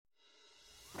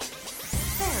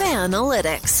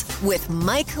Analytics with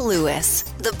Mike Lewis,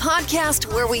 the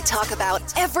podcast where we talk about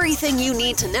everything you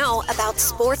need to know about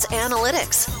sports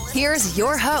analytics. Here's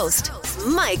your host,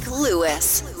 Mike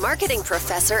Lewis, marketing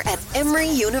professor at Emory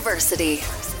University.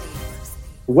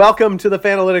 Welcome to the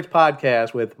Fanalytics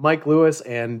Podcast with Mike Lewis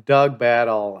and Doug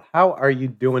Battle. How are you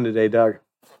doing today, Doug?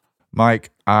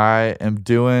 Mike, I am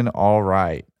doing all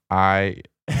right. I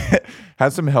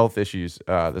had some health issues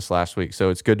this last week,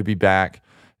 so it's good to be back.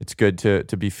 It's good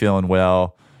to be feeling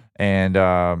well. And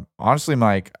honestly,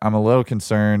 Mike, I'm a little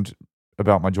concerned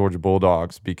about my Georgia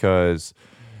Bulldogs because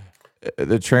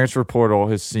the transfer portal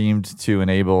has seemed to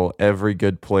enable every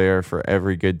good player for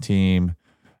every good team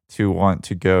to want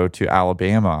to go to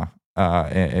Alabama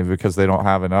and because they don't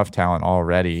have enough talent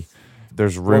already.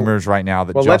 There's rumors right now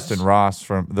that Justin Ross,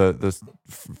 from the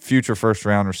future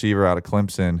first-round receiver out of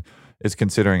Clemson, is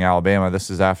considering Alabama. This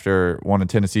is after one of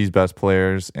Tennessee's best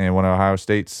players and one of Ohio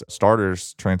State's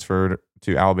starters transferred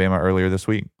to Alabama earlier this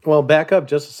week. Well, back up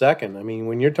just a second. I mean,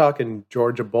 when you're talking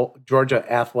Georgia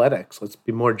athletics, let's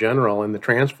be more general in the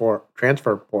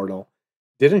transfer portal.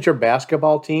 Didn't your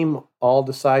basketball team all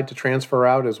decide to transfer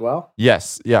out as well?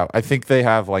 Yes. Yeah. I think they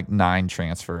have like 9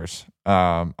 transfers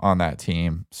on that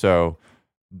team. So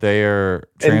they're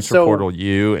transfer portal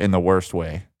U in the worst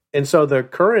way. And so the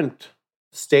current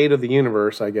state of the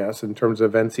universe, I guess, in terms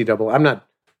of NCAA,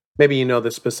 maybe you know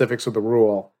the specifics of the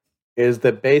rule, is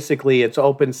that basically it's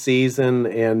open season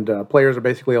and players are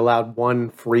basically allowed one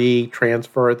free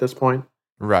transfer at this point?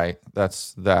 Right.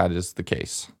 That is the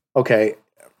case. Okay.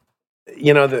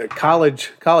 You know, the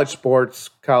college sports,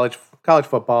 college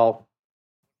football,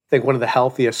 I think one of the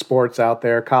healthiest sports out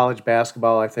there. College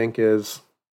basketball, I think, is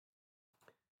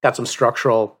got some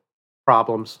structural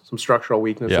problems, some structural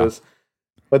weaknesses. Yeah.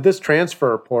 But this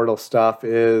transfer portal stuff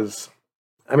is,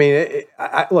 I mean,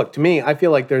 look, to me, I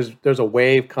feel like there's a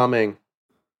wave coming,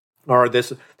 or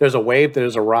there's a wave that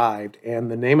has arrived, and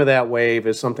the name of that wave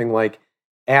is something like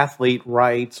athlete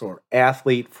rights or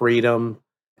athlete freedom,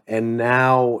 and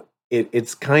now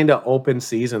it's kind of open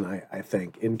season, I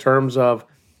think, in terms of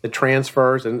the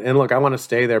transfers. And look, I want to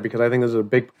stay there because I think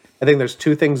there's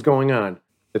two things going on: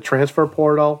 the transfer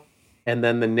portal and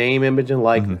then the name, image, and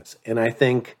likeness. Mm-hmm. And I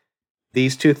think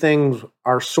these two things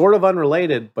are sort of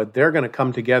unrelated, but they're going to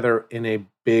come together in a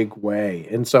big way.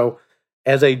 And so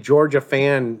as a Georgia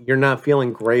fan, you're not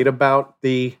feeling great about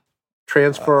the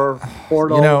transfer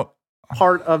portal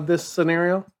part of this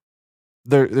scenario?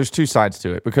 There's two sides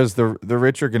to it because the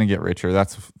rich are going to get richer.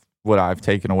 That's what I've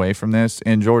taken away from this.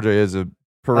 And Georgia is a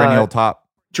perennial top.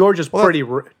 Georgia's pretty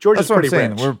rich.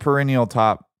 We're a perennial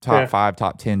top 5,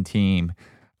 top 10 team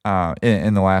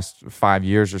in the last 5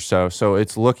 years or so. So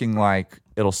it's looking like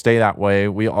it'll stay that way.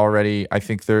 I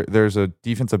think there's a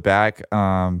defensive back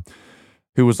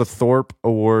who was a Thorpe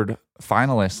Award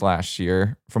finalist last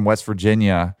year from West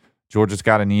Virginia. Georgia's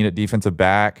got a need at defensive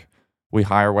back. We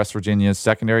hire West Virginia's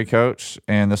secondary coach,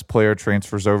 and this player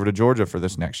transfers over to Georgia for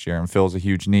this next year and fills a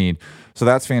huge need. So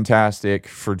that's fantastic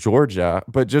for Georgia.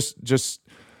 But just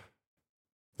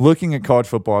looking at college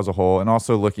football as a whole and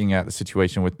also looking at the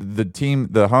situation with the team,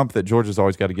 the hump that Georgia's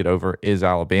always got to get over is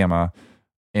Alabama,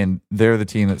 and they're the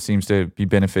team that seems to be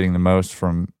benefiting the most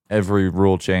from every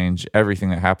rule change,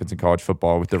 everything that happens in college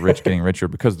football with the rich getting richer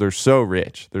because they're so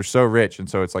rich. They're so rich, and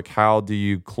so it's like, how do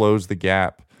you close the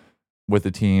gap with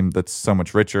a team that's so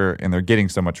much richer and they're getting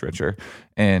so much richer?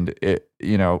 And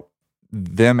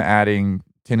them adding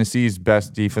Tennessee's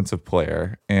best defensive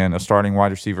player and a starting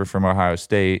wide receiver from Ohio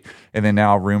State, and then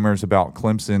now rumors about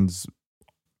Clemson's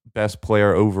best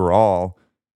player overall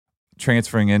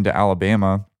transferring into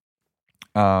Alabama,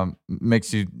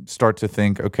 makes you start to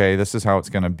think, okay, this is how it's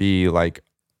going to be. Like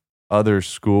other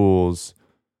schools,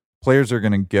 players are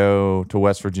going to go to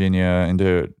West Virginia and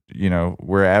to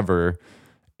wherever.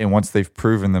 And once they've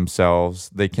proven themselves,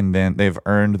 they've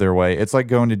earned their way. It's like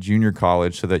going to junior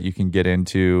college so that you can get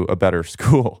into a better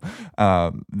school.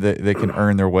 They can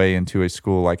earn their way into a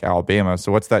school like Alabama.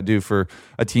 So what's that do for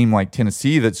a team like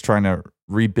Tennessee that's trying to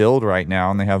rebuild right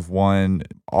now, and they have one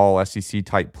all SEC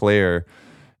type player,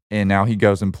 and now he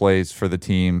goes and plays for the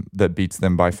team that beats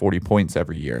them by 40 points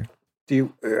every year?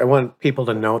 I want people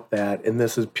to note that, and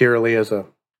this is purely as a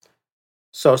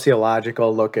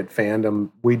sociological look at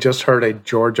fandom. We just heard a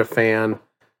Georgia fan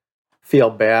feel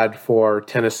bad for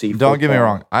Tennessee football. Don't get me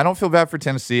wrong. I don't feel bad for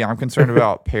Tennessee. I'm concerned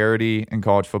about parity in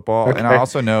college football. Okay. And I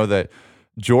also know that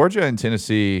Georgia and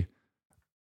Tennessee,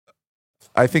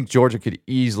 I think Georgia could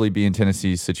easily be in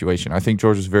Tennessee's situation. I think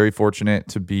Georgia's very fortunate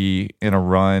to be in a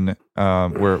run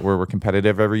where we're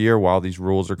competitive every year while these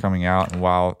rules are coming out and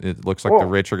while it looks like the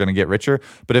rich are going to get richer.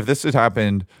 But if this had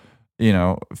happened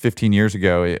 15 years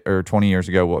ago or 20 years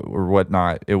ago or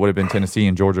whatnot, it would have been Tennessee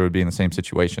and Georgia would be in the same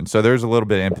situation. So there's a little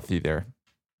bit of empathy there.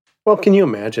 Well, can you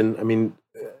imagine? I mean,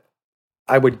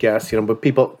 I would guess, but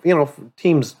people,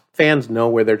 fans know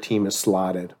where their team is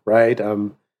slotted, right?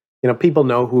 People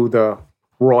know who the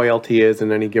royalty is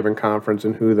in any given conference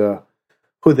and who the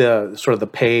sort of the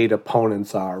paid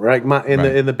opponents are, right?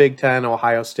 In the Big Ten,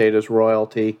 Ohio State is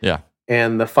royalty. Yeah.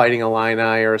 And the Fighting Illini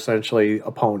are essentially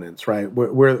opponents, right?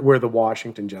 We're the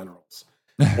Washington Generals.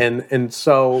 and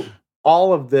so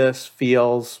all of this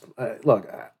feels,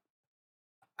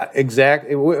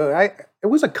 exactly. It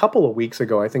was a couple of weeks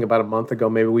ago, I think about a month ago,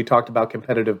 maybe we talked about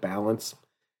competitive balance.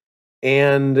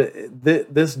 And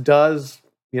this does,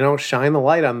 shine the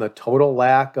light on the total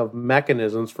lack of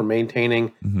mechanisms for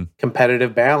maintaining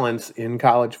competitive balance in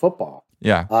college football.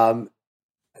 Yeah.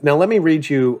 Now, let me read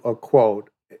you a quote,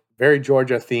 very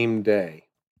Georgia-themed day,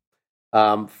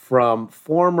 from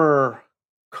former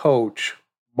coach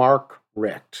Mark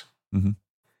Richt.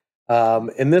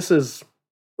 And this is,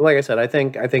 like I said, I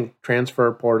think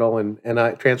transfer portal and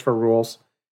transfer rules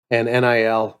and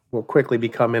NIL will quickly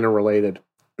become interrelated.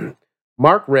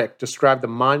 Mark Richt described the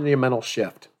monumental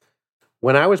shift.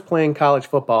 When I was playing college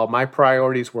football, my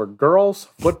priorities were girls,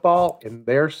 football, and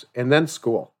then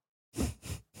school.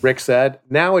 Richt said,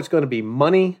 now it's going to be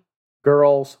money,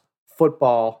 girls,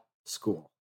 football, school.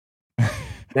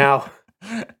 Now,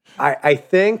 I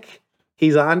think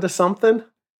he's on to something.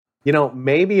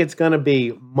 Maybe it's going to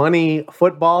be money,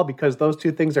 football, because those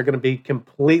two things are going to be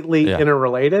completely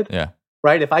interrelated. Yeah.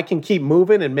 Right? If I can keep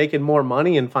moving and making more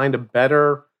money and find a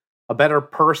better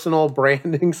personal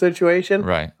branding situation,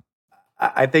 right?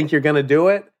 I think you're going to do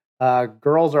it.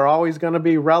 Girls are always going to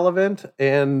be relevant,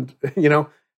 and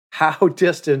how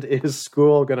distant is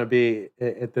school going to be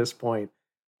at this point?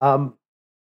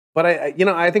 But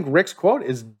I think Rick's quote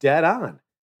is dead on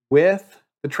with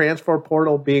the transfer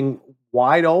portal being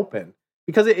wide open,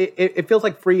 because it feels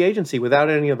like free agency without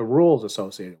any of the rules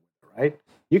associated with it, right?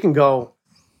 You can go.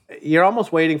 You're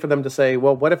almost waiting for them to say,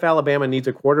 well, what if Alabama needs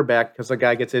a quarterback because the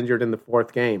guy gets injured in the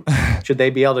fourth game? Should they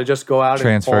be able to just go out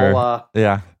and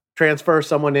transfer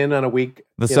someone in on a week?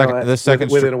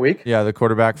 Within a week? Yeah, the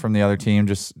quarterback from the other team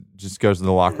just goes to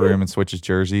the locker room and switches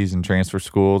jerseys and transfers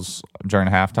schools during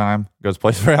halftime, goes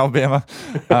plays for Alabama.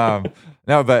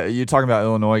 No, but you talking about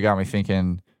Illinois got me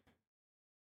thinking,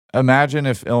 imagine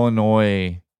if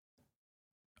Illinois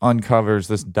uncovers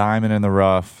this diamond in the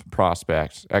rough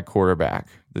prospect at quarterback,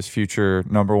 this future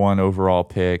number 1 overall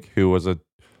pick who was a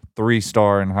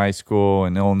 3-star in high school,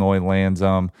 and Illinois lands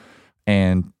him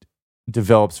and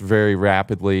develops very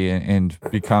rapidly and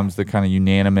becomes the kind of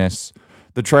unanimous,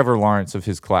 the Trevor Lawrence of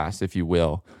his class, if you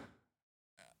will.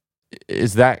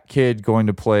 Is that kid going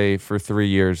to play for 3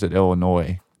 years at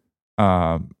Illinois?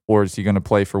 Or is he going to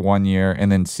play for 1 year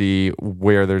and then see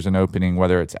where there's an opening,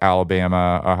 whether it's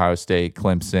Alabama, Ohio State,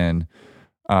 Clemson,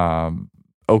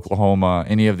 Oklahoma,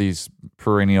 any of these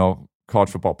perennial college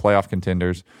football playoff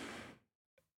contenders,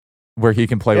 where he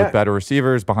can play with better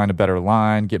receivers, behind a better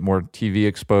line, get more TV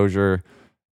exposure.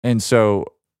 And so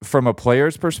from a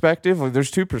player's perspective, there's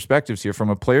two perspectives here. From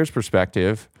a player's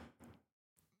perspective,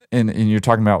 and you're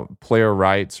talking about player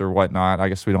rights or whatnot, I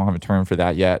guess we don't have a term for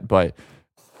that yet, but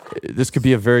this could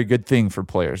be a very good thing for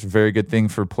players, a very good thing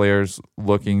for players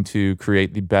looking to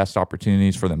create the best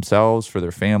opportunities for themselves, for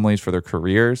their families, for their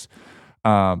careers.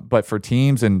 But for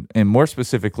teams and more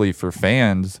specifically for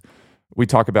fans, we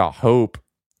talk about hope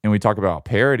and we talk about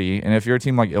parity. And if you're a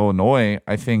team like Illinois,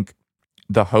 I think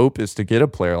the hope is to get a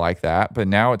player like that. But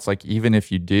now it's like, even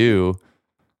if you do,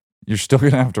 you're still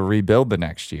going to have to rebuild the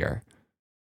next year.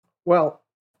 Well,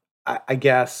 I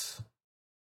guess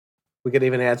we could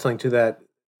even add something to that.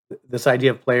 This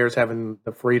idea of players having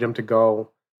the freedom to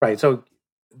go, right? So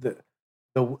the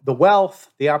wealth,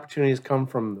 the opportunities come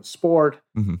from the sport.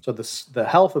 Mm-hmm. So the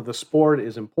health of the sport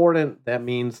is important. That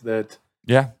means that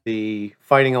the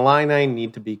Fighting Illini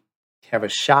need to have a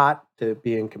shot to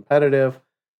being competitive.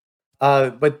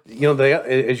 But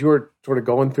as you were sort of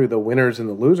going through the winners and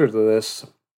the losers of this,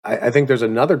 I think there's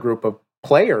another group of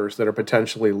players that are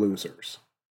potentially losers,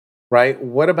 right?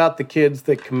 What about the kids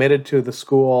that committed to the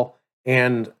school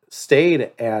and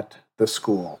stayed at the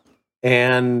school?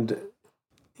 And,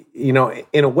 in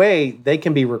a way, they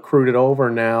can be recruited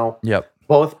over now,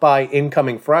 both by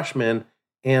incoming freshmen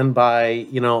and by,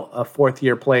 a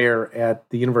fourth-year player at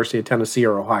the University of Tennessee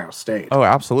or Ohio State. Oh,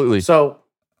 absolutely. So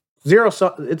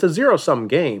it's a zero-sum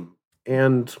game.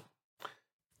 And,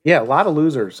 a lot of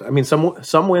losers. I mean,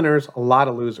 some winners, a lot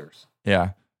of losers.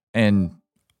 Yeah. And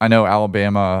I know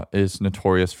Alabama is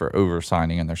notorious for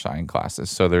over-signing in their signing classes.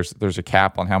 So there's a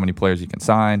cap on how many players you can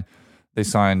sign. they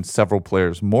signed several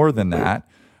players more than that.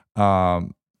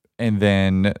 And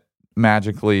then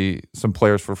magically some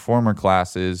players for former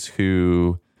classes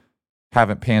who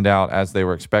haven't panned out as they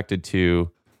were expected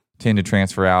to tend to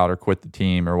transfer out or quit the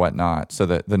team or whatnot, so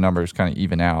that the numbers kind of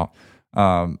even out.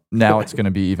 Now it's going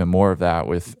to be even more of that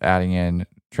with adding in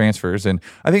transfers. And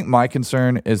I think my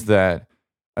concern is that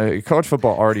college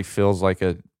football already feels like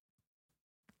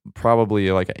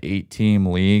probably like an 8-team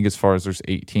league, as far as there's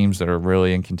 8 teams that are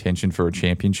really in contention for a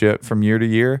championship from year to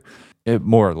year,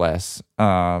 more or less.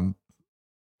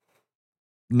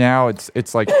 Now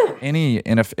it's like any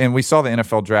NFL, and we saw the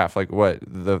NFL draft, like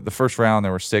the first round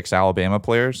there were 6 Alabama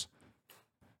players.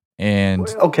 And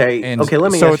okay,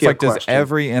 let me so ask it's you like, a question. does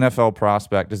every NFL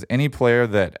prospect, does any player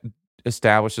that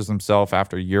establishes himself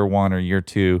after year 1 or year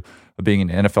 2 of being an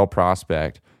NFL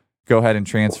prospect go ahead and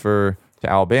transfer to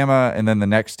Alabama, and then the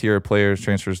next tier of players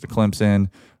transfers to Clemson,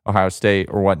 Ohio State,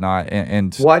 or whatnot?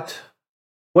 And what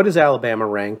is Alabama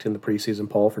ranked in the preseason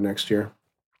poll for next year?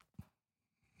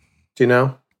 Do you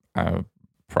know?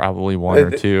 Probably 1 or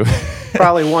 2.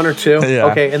 Probably 1 or 2. Yeah.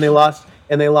 Okay, and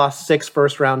they lost 6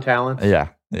 first-round talents. Yeah.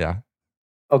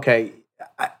 Okay,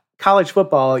 college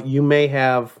football, you may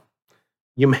have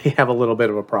a little bit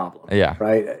of a problem. Yeah.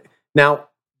 Right. Now,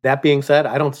 that being said,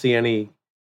 I don't see any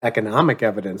economic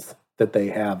evidence that they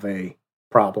have a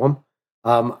problem.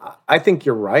 I think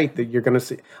you're right that you're going to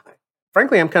see.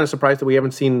 Frankly, I'm kind of surprised that we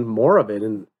haven't seen more of it.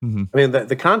 And I mean,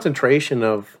 the concentration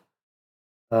of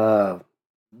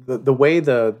the way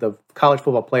the college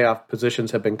football playoff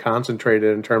positions have been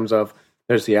concentrated in terms of,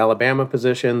 there's the Alabama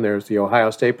position, there's the Ohio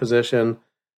State position,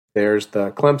 there's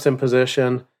the Clemson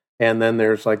position, and then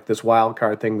there's like this wild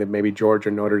card thing that maybe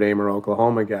Georgia, Notre Dame, or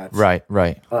Oklahoma gets. Right.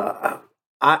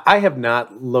 I have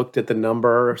not looked at the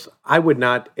numbers. I would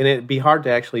not, and it'd be hard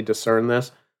to actually discern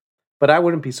this, but I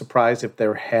wouldn't be surprised if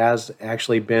there has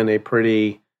actually been a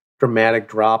pretty dramatic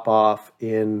drop-off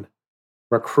in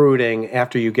recruiting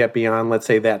after you get beyond, let's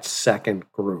say, that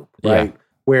second group, right? Yeah.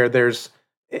 Where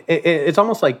it's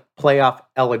almost like playoff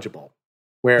eligible,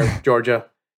 where Georgia,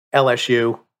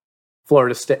 LSU,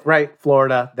 Florida State, right?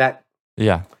 Florida, that.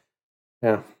 Yeah.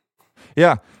 I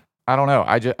don't know.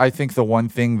 I think the one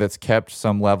thing that's kept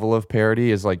some level of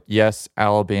parity is, like, yes,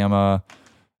 Alabama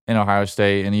and Ohio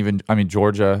State, and even,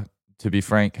 Georgia, to be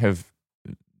frank, have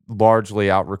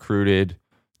largely out-recruited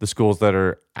the schools that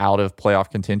are out of playoff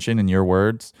contention, in your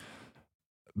words.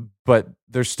 But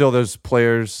there's still those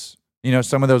players,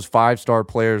 some of those 5-star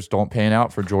players don't pan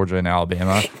out for Georgia and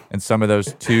Alabama, and some of those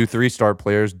 2-3-star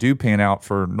players do pan out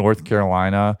for North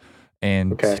Carolina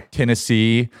and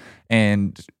Tennessee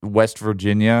and West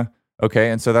Virginia.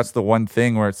 Okay, and so that's the one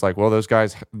thing where it's like, well, those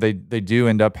guys, they do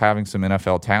end up having some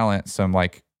NFL talent, some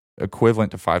like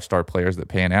equivalent to 5-star players that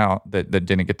pan out that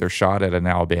didn't get their shot at an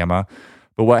Alabama.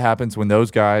 But what happens when those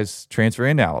guys transfer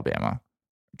into Alabama,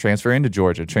 transfer into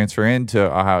Georgia, transfer into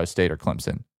Ohio State or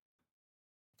Clemson?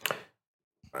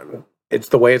 It's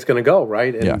the way it's going to go,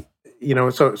 right? And,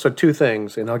 so 2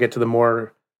 things, and I'll get to the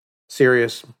more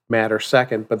serious matter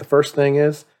second. But the first thing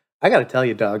is, I got to tell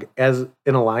you, Doug, as an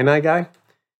Illini guy,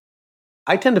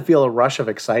 I tend to feel a rush of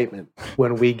excitement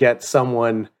when we get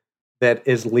someone that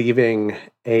is leaving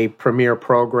a premier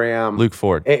program. Luke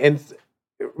Ford.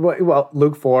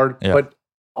 Luke Ford, but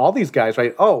all these guys,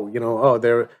 right?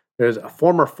 There's a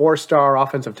former 4-star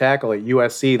offensive tackle at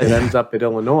USC that ends up at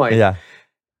Illinois. Yeah.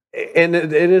 And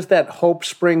it is that hope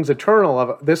springs eternal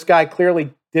of, this guy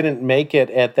clearly didn't make it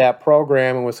at that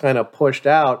program and was kind of pushed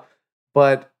out.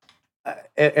 But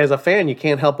as a fan, you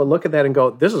can't help but look at that and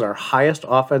go, this is our highest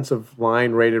offensive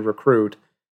line rated recruit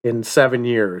in 7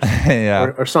 years,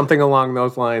 or something along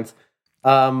those lines.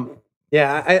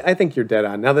 I think you're dead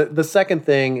on. Now, the second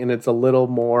thing, and it's a little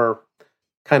more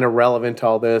kind of relevant to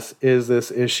all this, is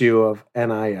this issue of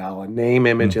NIL, and name,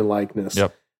 image, and likeness.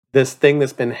 Yep. This thing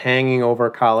that's been hanging over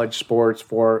college sports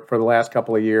for the last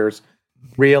couple of years.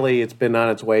 Really, it's been on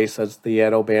its way since the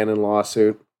Ed O'Bannon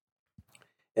lawsuit.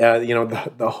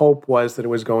 The hope was that it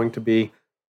was going to be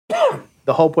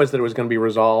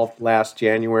resolved last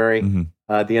January. Mm-hmm.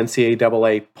 The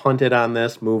NCAA punted on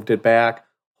this, moved it back,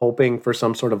 hoping for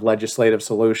some sort of legislative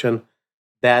solution.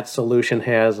 That solution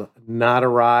has not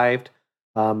arrived.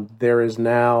 There is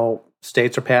now,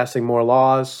 states are passing more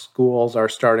laws. Schools are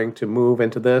starting to move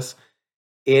into this.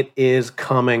 It is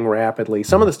coming rapidly.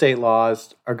 Some of the state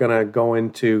laws are going to go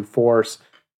into force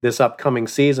this upcoming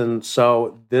season,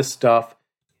 so this stuff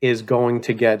is going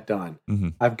to get done. Mm-hmm.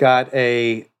 I've got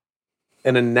an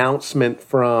announcement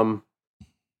from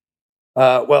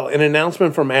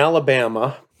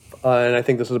Alabama, and I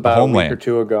think this was about a week or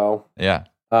 2 ago. Yeah.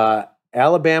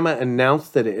 Alabama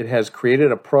announced that it has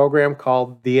created a program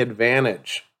called The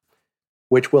Advantage,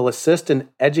 which will assist and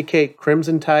educate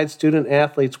Crimson Tide student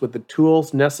athletes with the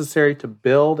tools necessary to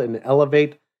build and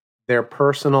elevate their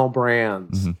personal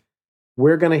brands. Mm-hmm.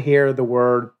 We're going to hear the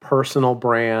word personal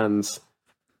brands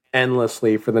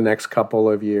endlessly for the next couple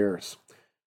of years.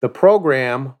 The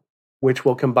program, which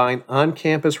will combine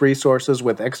on-campus resources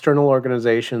with external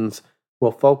organizations,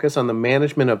 will focus on the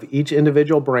management of each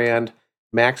individual brand,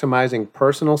 maximizing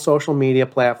personal social media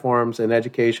platforms and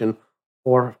education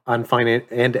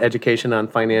education on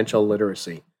financial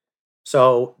literacy.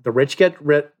 So the rich get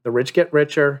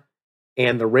richer,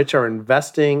 and the rich are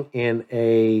investing in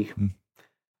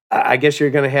I guess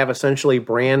you're going to have essentially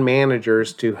brand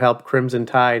managers to help Crimson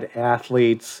Tide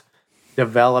athletes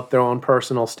develop their own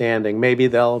personal standing. Maybe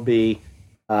there'll be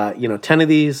 10 of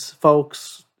these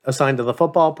folks assigned to the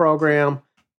football program,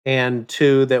 and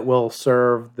 2 that will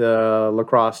serve the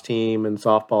lacrosse team and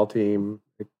softball team,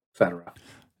 etc.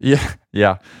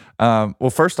 Yeah. Well,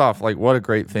 first off, like, what a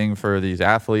great thing for these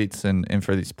athletes and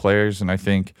for these players. And I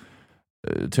think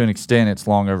to an extent, it's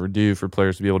long overdue for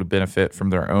players to be able to benefit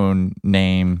from their own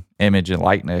name, image, and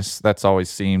likeness. That's always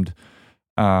seemed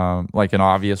like an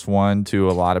obvious one to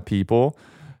a lot of people.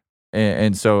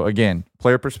 And so, again,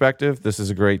 player perspective, this is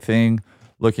a great thing.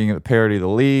 Looking at the parity of the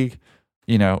league,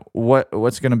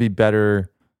 what's going to be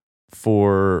better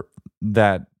for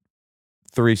that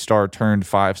 3-star turned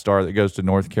 5-star that goes to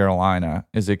North Carolina?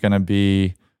 Is it going to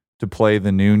be to play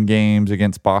the noon games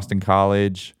against Boston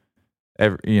College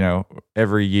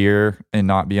every year and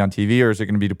not be on TV, or is it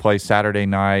going to be to play Saturday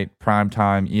night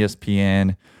primetime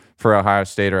ESPN for Ohio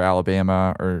State or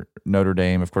Alabama or Notre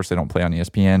Dame? Of course, they don't play on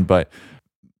ESPN,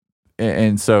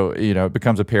 and so it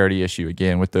becomes a parity issue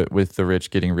again with the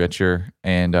rich getting richer,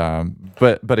 and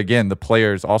but again, the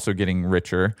players also getting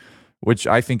richer, which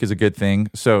I think is a good thing.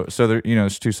 So there,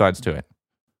 there's 2 sides to it.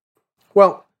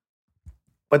 Well,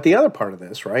 but the other part of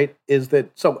this, right, is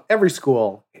that so every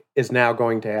school is now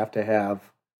going to have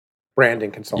branding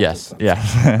consultants. Yes.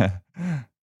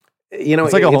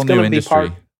 It's like a whole new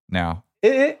industry now.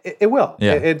 It will.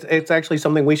 Yeah. It's actually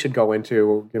something we should go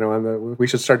into. We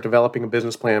should start developing a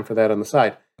business plan for that on the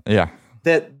side. Yeah.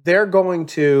 That they're going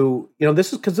to,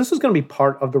 this is going to be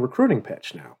part of the recruiting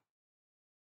pitch now,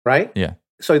 right? Yeah.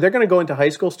 So they're going to go into high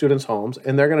school students' homes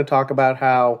and they're going to talk about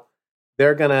how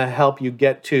they're going to help you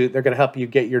get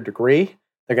your degree.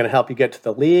 They're going to help you get to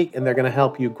the league, and they're going to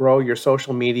help you grow your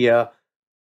social media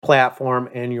platform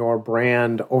and your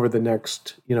brand over the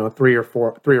next, 3 or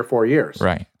 4 years.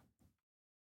 Right.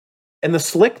 And the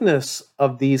slickness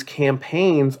of these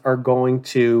campaigns they're going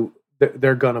to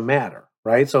matter,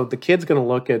 right? So the kid's going to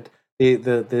look at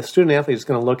the student athlete is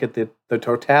going to look at the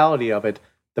totality of it,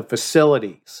 the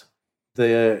facilities,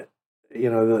 the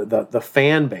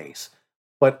fan base,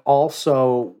 but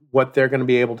also what they're going to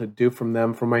be able to do from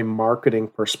a marketing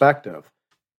perspective.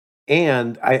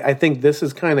 And I think this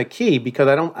is kind of key, because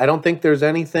I don't think there's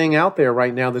anything out there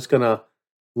right now that's going to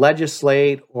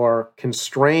legislate or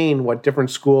constrain what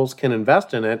different schools can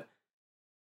invest in it.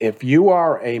 If you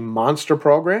are a monster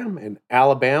program in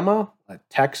Alabama, a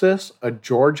Texas, a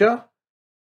Georgia,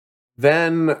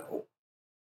 then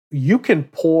you can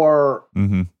pour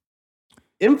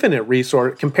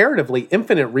comparatively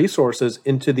infinite resources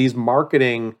into these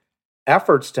marketing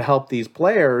efforts to help these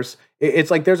players.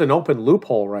 It's like there's an open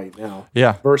loophole right now.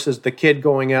 Yeah. Versus the kid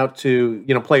going out to,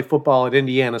 play football at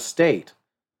Indiana State.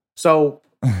 So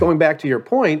going back to your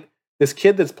point, this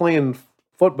kid that's playing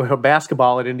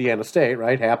basketball at Indiana State,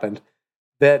 right, happened,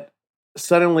 that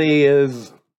suddenly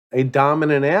is a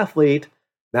dominant athlete.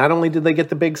 Not only did they get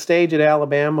the big stage at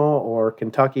Alabama or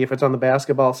Kentucky if it's on the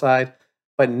basketball side,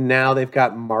 but now they've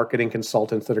got marketing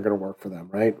consultants that are going to work for them,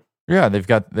 right? Yeah, they've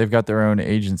got their own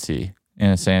agency in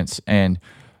a sense, and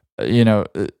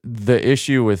the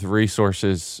issue with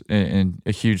resources and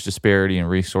a huge disparity in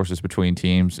resources between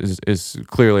teams is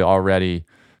clearly already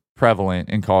prevalent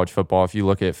in college football. If you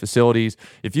look at facilities,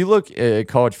 if you look at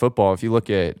college football, if you look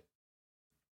at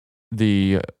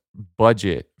the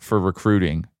budget for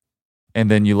recruiting, and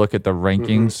then you look at the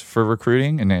rankings for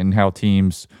recruiting and how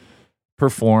teams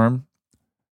perform,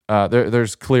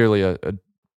 there's clearly a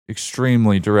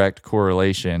extremely direct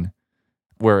correlation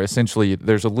where essentially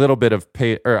there's a little bit of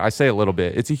pay, or I say a little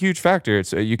bit, it's a huge factor.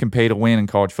 It's you can pay to win in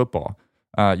college football.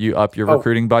 You up your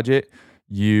recruiting budget,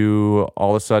 you all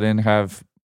of a sudden have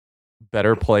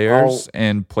better players,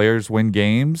 and players win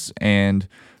games, and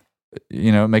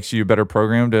it makes you a better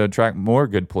program to attract more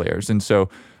good players. And so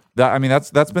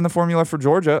that's been the formula for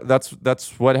Georgia.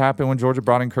 That's what happened when Georgia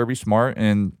brought in Kirby Smart,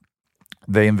 and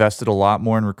They invested a lot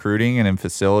more in recruiting and in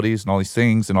facilities and all these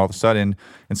things, and all of a sudden,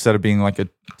 instead of being like a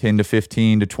 10 to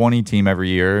 15 to 20 team every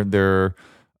year, they're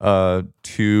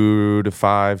 2 to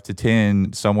 5 to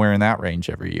 10, somewhere in that range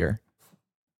every year.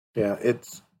 Yeah,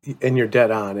 and you're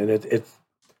dead on, and it's.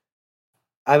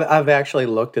 I've actually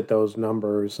looked at those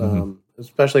numbers,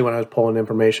 especially when I was pulling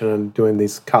information and doing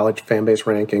these college fan base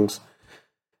rankings.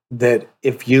 That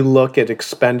if you look at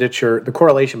expenditure, the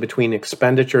correlation between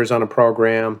expenditures on a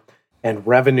program and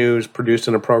revenues produced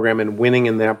in a program and winning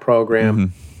in that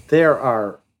program,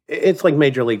 it's like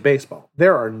Major League Baseball.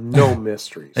 There are no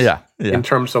mysteries in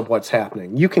terms of what's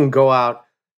happening. You can go out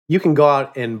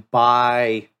and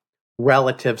buy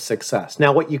relative success.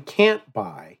 Now, what you can't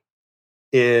buy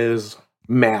is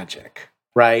magic,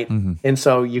 right? And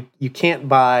so you can't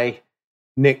buy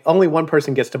only one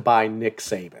person gets to buy Nick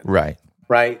Saban.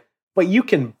 Right? But you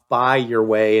can buy your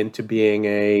way into being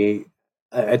a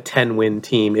 10-win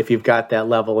team if you've got that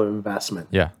level of investment.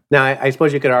 Yeah. Now, I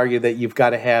suppose you could argue that you've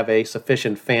got to have a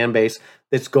sufficient fan base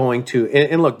that's going to.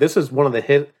 And look, this is one of the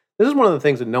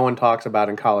things that no one talks about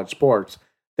in college sports.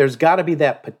 There's got to be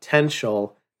that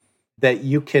potential that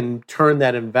you can turn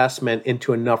that investment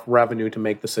into enough revenue to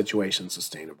make the situation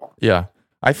sustainable. Yeah,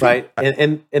 I think, right,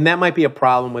 and that might be a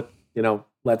problem with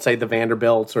let's say the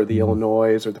Vanderbilts or the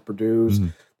Illinois or the Purdue's,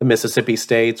 the Mississippi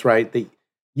States, right?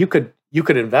 You could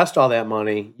invest all that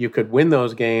money, you could win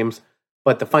those games,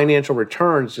 but the financial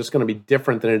return is just going to be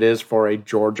different than it is for a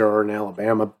Georgia or an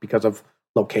Alabama because of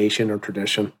location or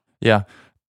tradition. Yeah.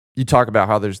 You talk about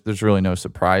how there's really no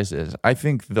surprises. I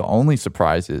think the only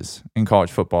surprises in college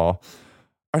football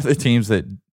are the teams that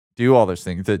do all those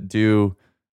things, that do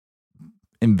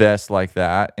invest like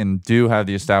that and do have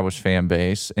the established fan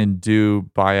base and do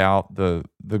buy out the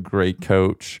great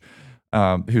coach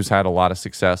who's had a lot of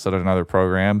success at another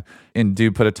program and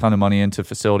do put a ton of money into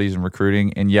facilities and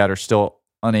recruiting and yet are still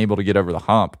unable to get over the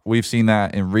hump. We've seen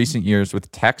that in recent years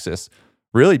with Texas,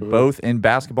 really both in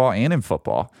basketball and in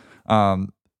football.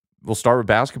 We'll start with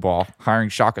basketball, hiring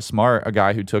Shaka Smart, a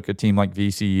guy who took a team like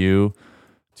VCU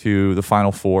to the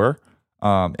Final Four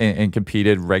and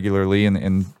competed regularly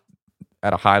and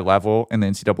at a high level in the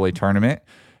NCAA tournament.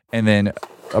 And then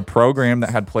a program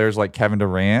that had players like Kevin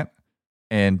Durant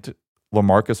and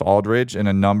LaMarcus Aldridge and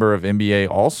a number of NBA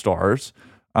All-Stars.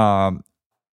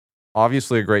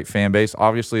 Obviously a great fan base,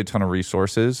 obviously a ton of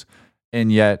resources, and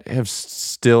yet have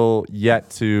still yet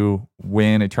to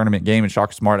win a tournament game. And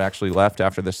Shaka Smart actually left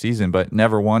after the season, but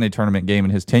never won a tournament game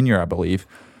in his tenure, I believe.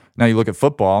 Now you look at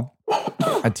football,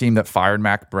 a team that fired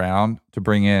Mac Brown to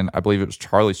bring in, I believe it was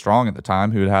Charlie Strong at the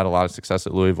time, who had had a lot of success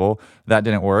at Louisville. That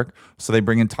didn't work. So they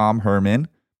bring in Tom Herman,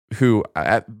 who,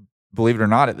 believe it or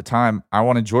not, at the time, I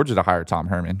wanted Georgia to hire Tom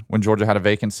Herman when Georgia had a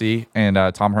vacancy, and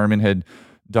Tom Herman had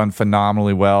done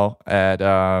phenomenally well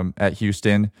at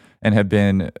Houston and had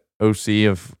been OC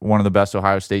of one of the best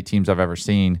Ohio State teams I've ever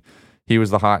seen. He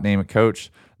was the hot name at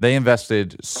coach. They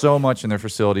invested so much in their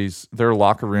facilities, their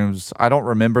locker rooms. I don't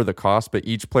remember the cost, but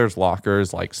each player's locker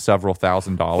is like several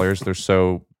 $1,000s. They're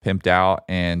so pimped out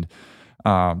and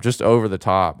just over the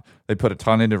top. They put a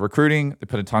ton into recruiting. They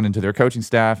put a ton into their coaching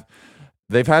staff.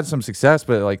 They've had some success,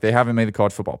 but like they haven't made the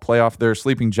college football playoff. They're a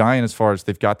sleeping giant as far as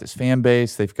they've got this fan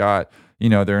base. They've got,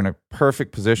 they're in a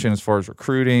perfect position as far as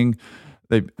recruiting.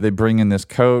 They bring in this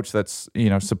coach that's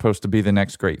supposed to be the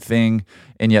next great thing,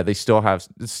 and yet they still have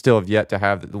yet to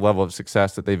have the level of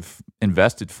success that they've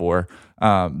invested for.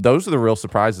 Those are the real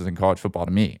surprises in college football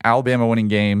to me. Alabama winning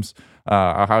games,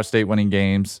 Ohio State winning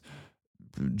games,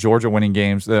 Georgia winning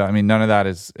games. I mean, none of that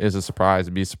is a surprise.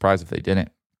 It'd be a surprise if they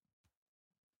didn't.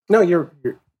 No, you're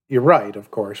right.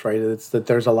 Of course, right. It's that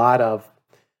there's a lot of.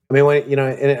 I mean, when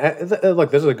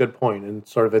look, this is a good point, and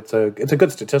sort of it's a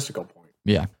good statistical point.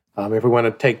 Yeah. If we want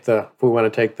to take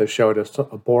the show to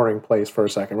a boring place for a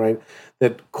second, right?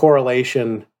 That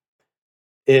correlation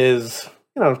is,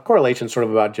 correlation sort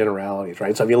of about generalities,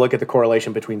 right? So if you look at the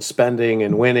correlation between spending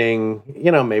and winning,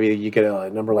 maybe you get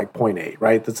a number like 0.8,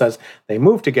 right? That says they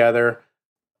move together,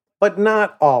 but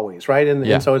not always, right?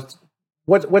 And so it's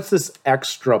what's this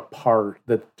extra part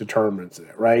that determines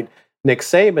it, right? Nick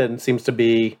Saban seems to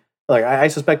be. Like I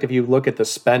suspect if you look at the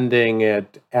spending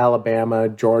at Alabama,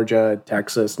 Georgia,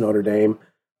 Texas, Notre Dame,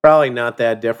 probably not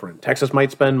that different. Texas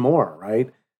might spend more, right?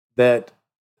 That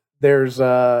there's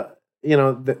but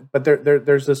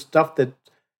there's this stuff that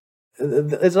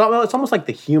it's almost like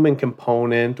the human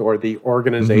component or the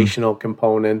organizational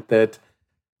component that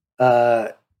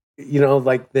that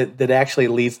actually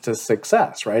leads to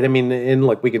success, right? I mean,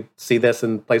 we could see this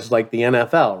in places like the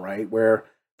NFL, right, where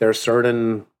there's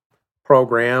certain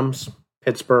programs,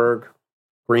 Pittsburgh,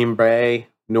 Green Bay,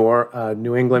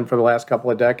 New England for the last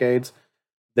couple of decades,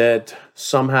 that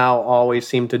somehow always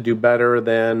seem to do better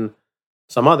than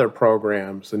some other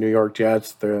programs, the New York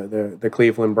Jets, the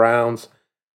Cleveland Browns.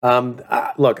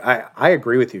 Look, I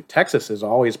agree with you. Texas has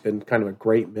always been kind of a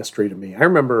great mystery to me. I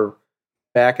remember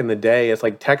back in the day, it's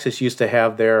like Texas used to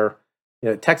have their,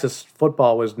 Texas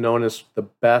football was known as the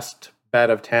best bed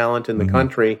of talent in the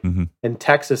country, and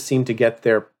Texas seemed to get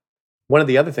their. One of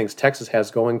the other things Texas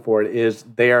has going for it is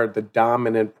they are the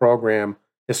dominant program,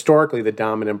 historically the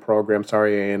dominant program.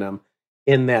 Sorry, A&M,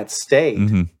 in that state,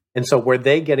 and so were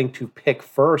they getting to pick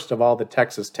first of all the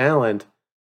Texas talent,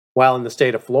 while in the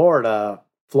state of Florida,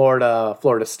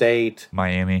 Florida State,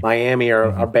 Miami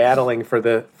are battling for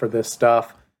this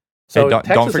stuff. So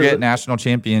hey, don't forget national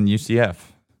champion UCF.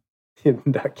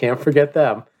 Can't forget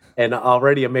them, and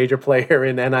already a major player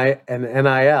in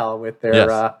NIL with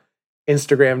their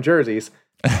Instagram jerseys.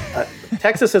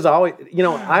 Texas is always,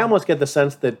 I almost get the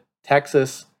sense that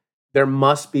Texas, there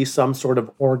must be some sort of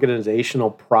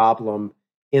organizational problem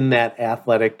in that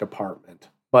athletic department.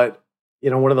 But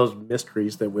one of those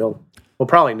mysteries that we'll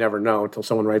probably never know until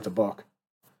someone writes a book.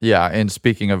 Yeah, and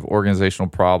speaking of organizational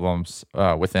problems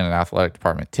within an athletic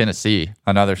department, Tennessee,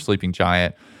 another sleeping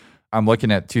giant. I'm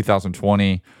looking at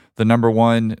 2020. The number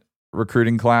one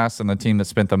recruiting class and the team that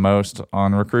spent the most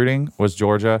on recruiting was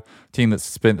Georgia. Team that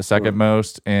spent the second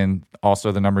most and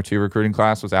also the number 2 recruiting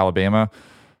class was Alabama.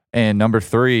 And number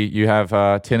 3, you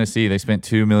have Tennessee. They spent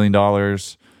 $2 million,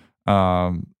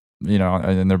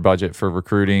 in their budget for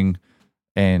recruiting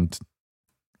and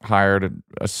hired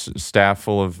a staff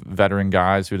full of veteran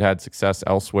guys who'd had success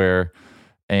elsewhere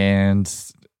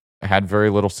and had very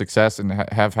little success and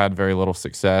have had very little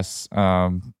success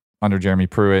under Jeremy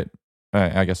Pruitt,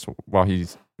 I guess, while he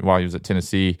was at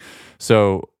Tennessee.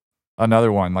 So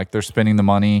another one, like they're spending the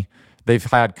money. They've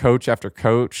had coach after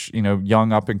coach,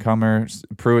 young up-and-comers.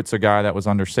 Pruitt's a guy that was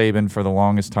under Saban for the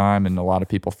longest time, and a lot of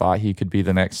people thought he could be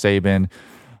the next Saban.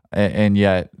 And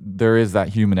yet there is that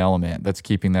human element that's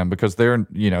keeping them because they're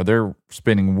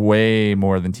spending way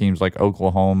more than teams like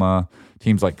Oklahoma,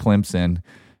 teams like Clemson,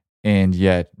 and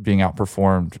yet being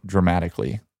outperformed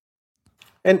dramatically.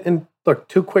 And look,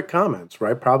 2 quick comments,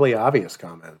 right? Probably obvious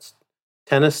comments.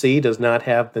 Tennessee does not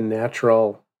have the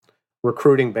natural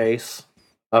recruiting base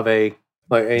of a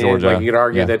Georgia. Like you could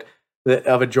argue that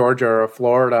of a Georgia or a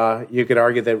Florida. You could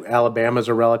argue that Alabama's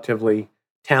a relatively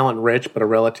talent rich, but a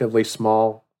relatively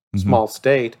small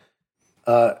state.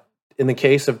 In the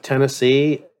case of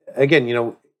Tennessee,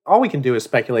 again, all we can do is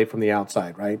speculate from the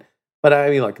outside, right? But I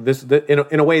mean,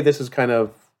 in a way, this is kind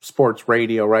of sports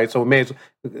radio, right? So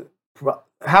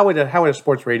how would a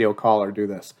sports radio caller do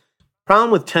this?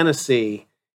 Problem with Tennessee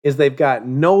is they've got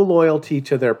no loyalty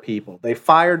to their people. They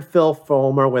fired Phil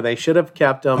Fulmer where they should have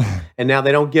kept him, and now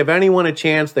they don't give anyone a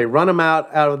chance. They run them out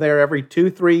of there every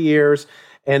 2-3 years.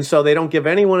 And so they don't give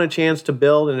anyone a chance to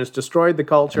build, and it's destroyed the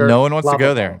culture. No one wants to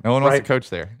go there. No one wants to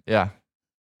coach there. Yeah.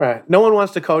 Right. No one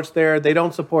wants to coach there. They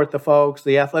don't support the folks.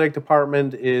 The athletic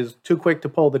department is too quick to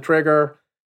pull the trigger.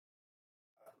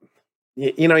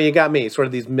 You got me, sort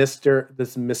of this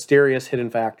mysterious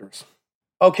hidden factors.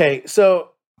 Okay, so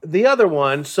the other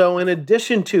one, so in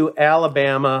addition to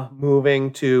Alabama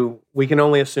moving to, we can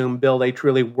only assume, build a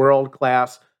truly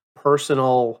world-class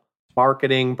personal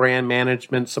marketing, brand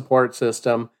management support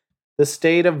system, the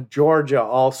state of Georgia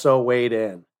also weighed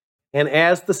in. And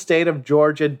as the state of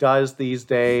Georgia does these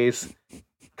days,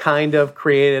 kind of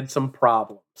created some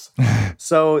problems.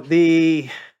 So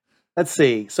let's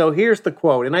see. So here's the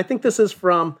quote. And I think this is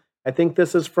from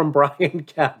Brian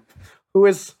Kemp, who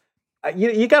is,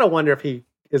 you got to wonder if he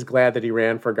is glad that he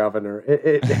ran for governor.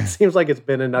 It seems like it's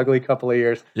been an ugly couple of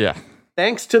years. Yeah.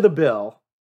 Thanks to the bill,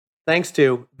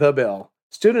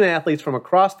 student athletes from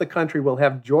across the country will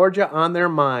have Georgia on their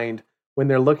mind when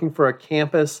they're looking for a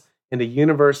campus and a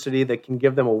university that can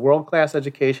give them a world-class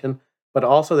education, but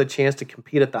also the chance to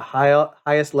compete at the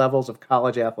highest levels of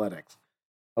college athletics.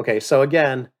 Okay, so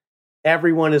again,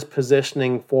 everyone is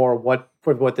positioning for what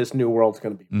this new world's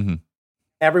going to be. Mm-hmm.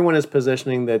 Everyone is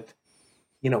positioning that,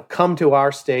 come to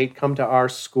our state, come to our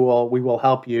school. We will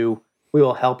help you. We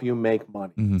will help you make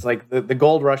money. Mm-hmm. It's like the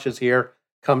gold rush is here.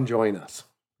 Come join us.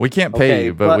 We can't pay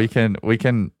you, but we can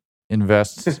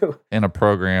invest in a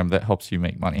program that helps you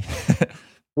make money.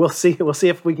 We'll see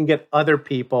if we can get other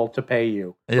people to pay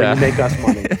you when you make us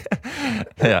money.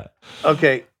 Yeah.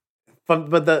 Okay.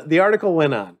 But the article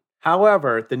went on.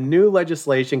 However, the new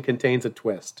legislation contains a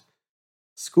twist.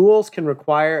 Schools can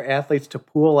require athletes to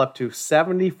pool up to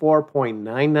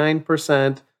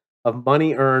 74.99% of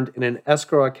money earned in an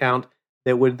escrow account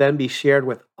that would then be shared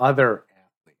with other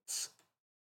athletes.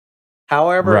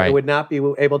 However, It would not be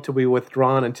able to be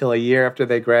withdrawn until a year after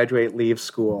they graduate, leave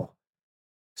school.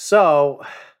 So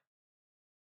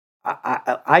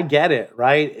I get it,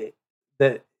 right?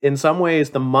 That in some ways,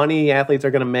 the money athletes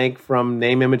are going to make from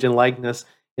name, image, and likeness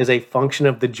is a function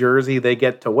of the jersey they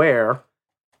get to wear.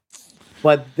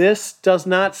 But this does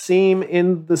not seem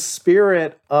in the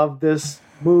spirit of this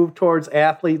move towards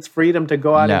athletes' freedom to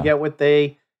go out and get what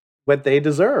they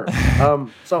deserve.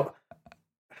 So,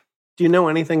 do you know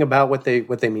anything about what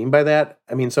they mean by that?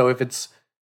 I mean, so if a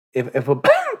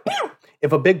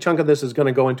if a big chunk of this is going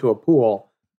to go into a pool,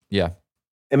 yeah,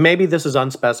 and maybe this is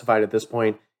unspecified at this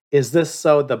point, is this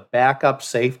so the backup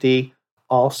safety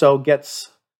also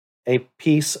gets a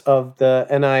piece of the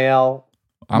NIL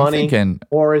money,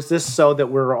 or is this so that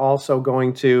we're also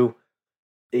going to,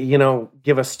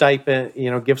 give a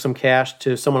stipend, give some cash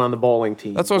to someone on the bowling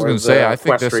team? That's what I was going to say. I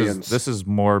think this is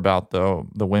more about the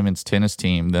women's tennis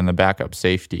team than the backup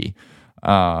safety.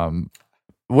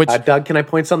 Doug, can I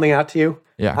point something out to you?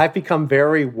 Yeah, I've become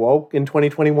very woke in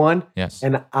 2021. Yes,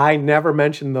 and I never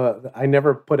mentioned I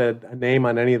never put a name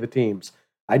on any of the teams.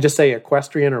 I just say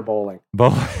equestrian or bowling.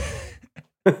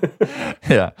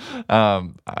 Yeah,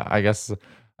 I guess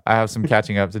I have some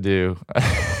catching up to do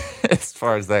as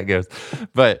far as that goes.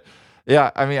 But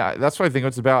yeah, I mean, that's what I think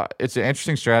it's about. It's an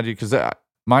interesting strategy because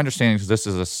my understanding is this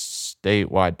is a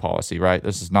statewide policy, right?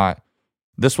 This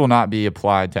will not be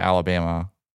applied to Alabama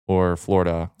or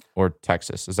Florida or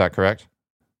Texas. Is that correct?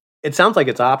 It sounds like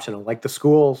it's optional. Like the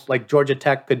schools, like Georgia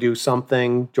Tech could do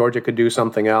something, Georgia could do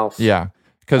something else. Yeah,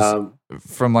 because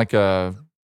from like a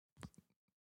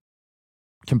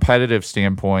competitive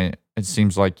standpoint, it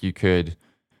seems like you could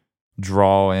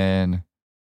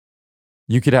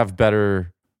have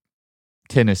better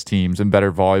tennis teams and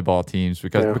better volleyball teams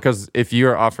because if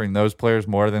you're offering those players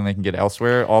more than they can get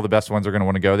elsewhere, all the best ones are going to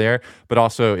want to go there. But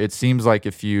also, it seems like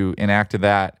if you enacted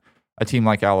that, a team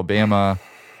like Alabama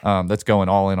that's going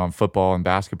all in on football and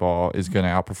basketball is going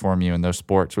to outperform you in those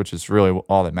sports, which is really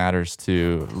all that matters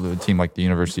to a team like the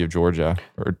University of Georgia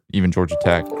or even Georgia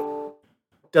Tech.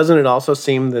 Doesn't it also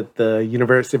seem that the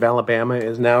University of Alabama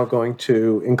is now going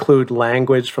to include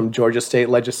language from Georgia state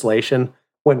legislation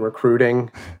when recruiting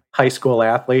high school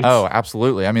athletes? Oh,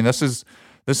 absolutely. I mean, this is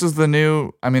the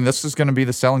new. I mean, this is going to be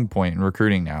the selling point in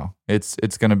recruiting now. It's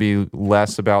going to be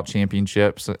less about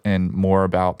championships and more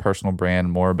about personal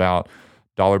brand, more about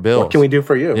dollar bills. What can we do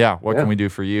for you? Yeah, what can we do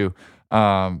for you?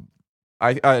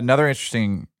 Another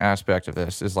interesting aspect of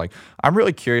this is I'm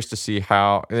really curious to see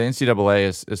how the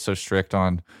NCAA is so strict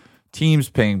on teams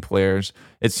paying players.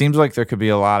 It seems like there could be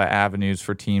a lot of avenues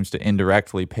for teams to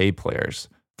indirectly pay players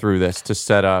through this to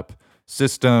set up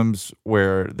systems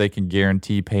where they can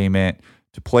guarantee payment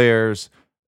to players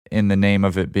in the name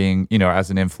of it being, as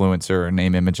an influencer or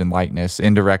name, image, and likeness,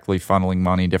 indirectly funneling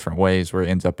money different ways where it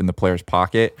ends up in the player's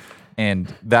pocket.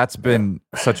 And that's been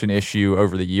such an issue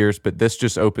over the years, but this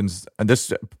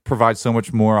provides so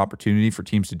much more opportunity for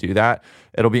teams to do that.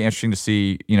 It'll be interesting to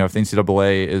see, if the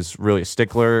NCAA is really a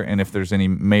stickler and if there's any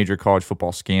major college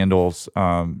football scandals,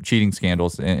 cheating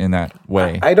scandals in that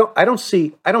way. I don't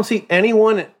see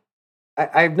anyone.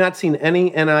 I've not seen any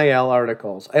NIL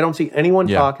articles. I don't see anyone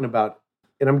talking about,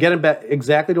 and I'm getting back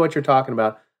exactly to what you're talking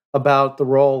about the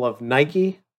role of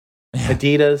Nike,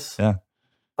 Adidas,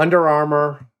 Under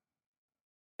Armour,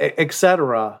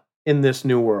 etc. in this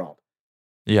new world.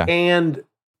 Yeah. And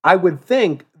I would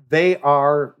think they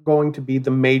are going to be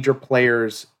the major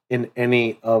players in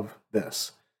any of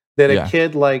this. That a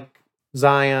kid like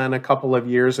Zion a couple of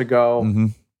years ago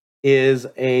is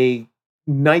a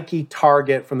Nike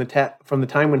target from the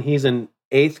time when he's in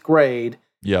 8th grade,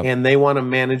 and they want to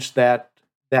manage that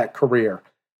career.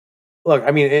 Look, I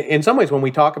mean, in some ways, when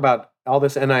we talk about all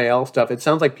this NIL stuff, it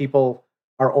sounds like people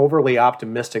are overly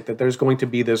optimistic that there's going to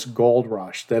be this gold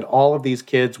rush, that all of these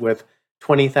kids with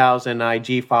 20,000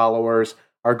 IG followers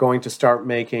are going to start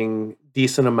making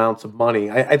decent amounts of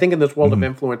money. I think in this world of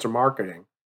influencer marketing,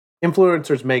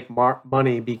 influencers make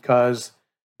money because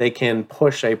they can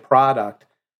push a product.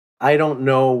 I don't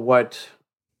know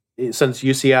since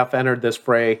UCF entered this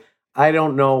fray, I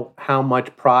don't know how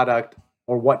much product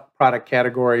or what product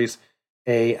categories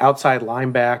a outside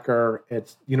linebacker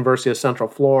at University of Central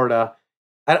Florida,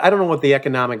 I don't know what the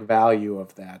economic value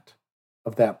of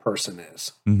that person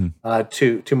is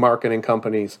to marketing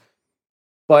companies.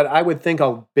 But I would think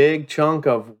a big chunk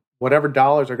of whatever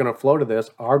dollars are going to flow to this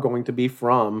are going to be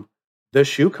from the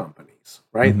shoe companies,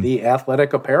 right? The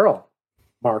athletic apparel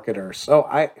marketers. So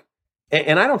I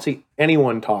don't see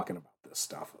anyone talking about this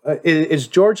stuff. Is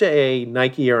Georgia a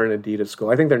Nike or an Adidas school?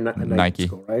 I think they're a Nike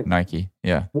school, right? Nike,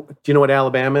 yeah. Do you know what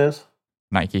Alabama is?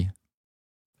 Nike.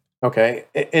 Okay.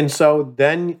 And so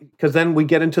then we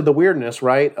get into the weirdness,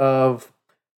 right? Of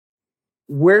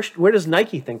where does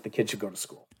Nike think the kid should go to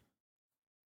school?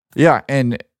 Yeah,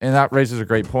 and that raises a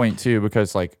great point too,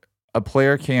 because like a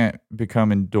player can't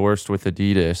become endorsed with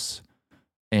Adidas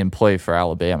and play for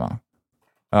Alabama,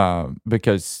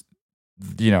 because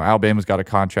Alabama's got a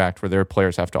contract where their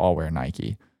players have to all wear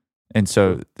Nike, and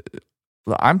so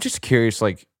I'm just curious,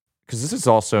 like, because this is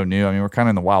all so new. I mean, we're kind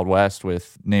of in the Wild West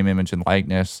with name, image, and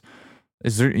likeness.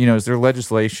 Is there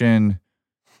legislation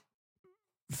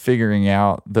figuring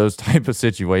out those type of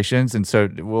situations? And so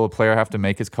will a player have to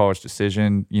make his college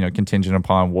decision, contingent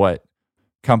upon what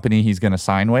company he's going to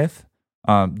sign with,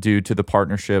 due to the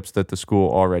partnerships that the school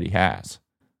already has?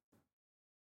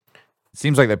 It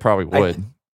seems like they probably would.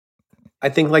 I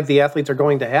think like the athletes are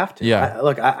going to have to. Yeah.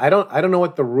 I don't know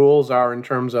what the rules are in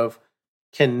terms of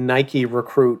can Nike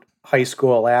recruit high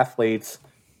school athletes.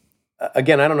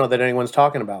 Again, I don't know that anyone's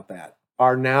talking about that.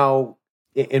 Are now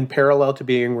in parallel to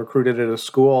being recruited at a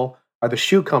school, are the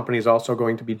shoe companies also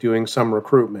going to be doing some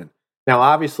recruitment? Now,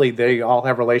 obviously, they all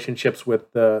have relationships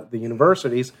with the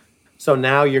universities, so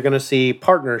now you're going to see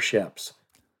partnerships.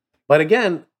 But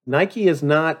again, Nike is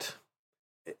not.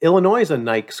 Illinois is a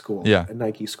Nike school, a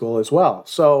Nike school as well.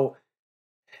 So,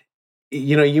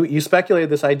 you speculated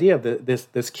this idea of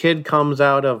this kid comes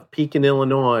out of Pekin,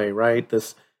 Illinois, right?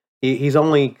 He's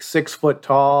only 6 foot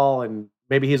tall and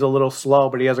maybe he's a little slow,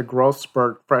 but he has a growth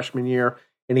spurt freshman year,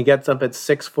 and he gets up at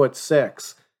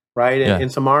 6'6", right?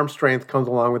 And some arm strength comes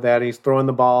along with that. And he's throwing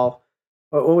the ball.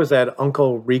 What was that?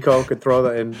 Uncle Rico could throw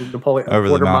in Napoleon over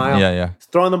quarter the mountain. mile. Yeah. He's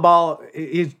throwing the ball.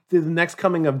 He's the next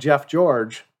coming of Jeff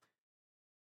George.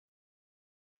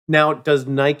 Now, does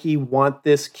Nike want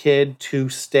this kid to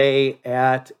stay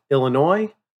at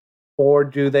Illinois, or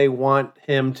do they want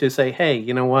him to say, "Hey,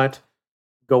 you know what?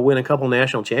 Go win a couple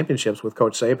national championships with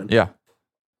Coach Saban"?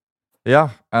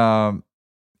 Yeah.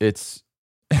 It's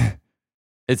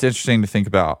it's interesting to think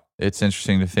about. It's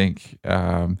interesting to think.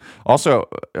 Also,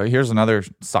 here's another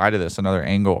side of this, another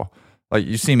angle. Like,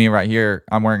 you see me right here.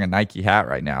 I'm wearing a Nike hat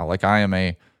right now. Like,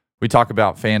 we talk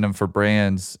about fandom for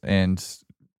brands, and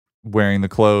wearing the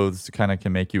clothes kind of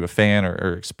can make you a fan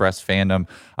or express fandom.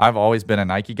 I've always been a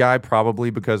Nike guy,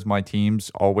 probably because my teams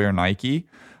all wear Nike.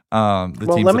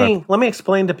 Let me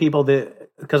explain to people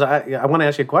because I want to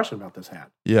ask you a question about this hat.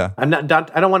 Yeah. I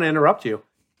don't want to interrupt you.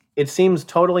 It seems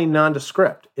totally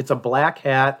nondescript. It's a black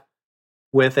hat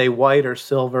with a white or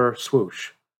silver swoosh.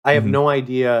 I have no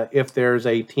idea if there's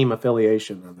a team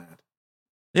affiliation on that.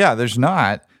 Yeah, there's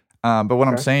not. But what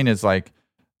I'm saying is, like,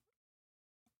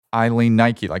 I lean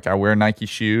Nike. Like, I wear Nike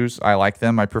shoes. I like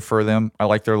them. I prefer them. I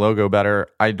like their logo better.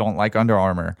 I don't like Under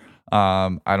Armour.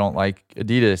 I don't like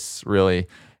Adidas, really.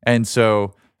 And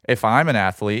so if I'm an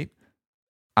athlete,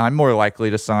 I'm more likely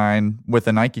to sign with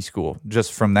a Nike school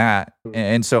just from that.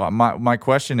 And so my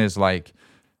question is, like,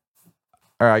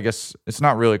 or I guess it's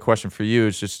not really a question for you.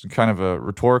 It's just kind of a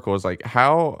rhetorical. Is like,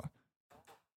 how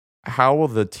will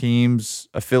the team's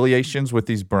affiliations with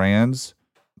these brands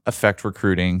affect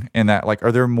recruiting? And that, like,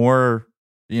 are there more,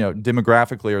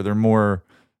 demographically, are there more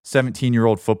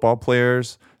 17-year-old football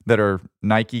players that are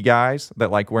Nike guys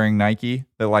that like wearing Nike,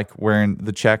 that like wearing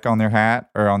the check on their hat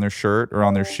or on their shirt or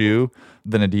on their shoe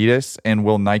than Adidas? And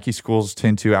will Nike schools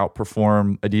tend to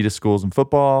outperform Adidas schools in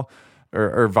football,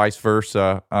 or vice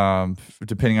versa,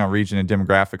 depending on region and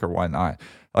demographic or whatnot?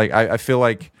 Like, I feel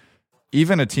like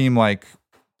even a team like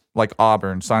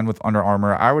Auburn signed with Under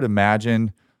Armour, I would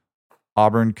imagine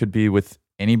Auburn could be with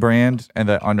any brand, and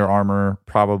that Under Armour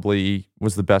probably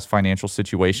was the best financial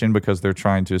situation because they're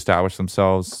trying to establish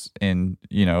themselves in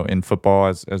football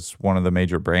as one of the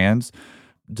major brands.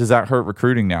 Does that hurt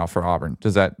recruiting now for Auburn?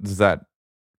 Does that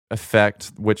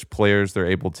affect which players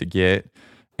they're able to get?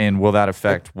 And will that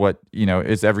affect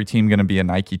is every team going to be a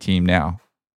Nike team now?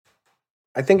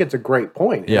 I think it's a great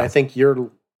point. And I think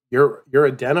you're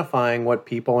identifying what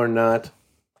people are not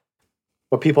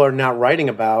writing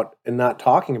about and not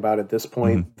talking about at this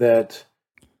point, that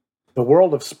the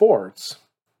world of sports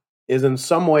is in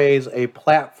some ways a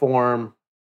platform.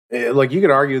 Like, you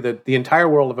could argue that the entire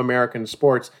world of American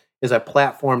sports is a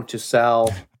platform to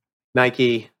sell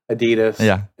Nike, Adidas,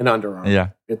 and Under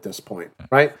Armour at this point,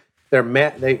 right?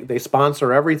 They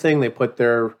sponsor everything. They put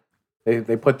their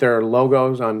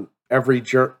logos on every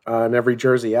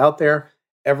jersey out there.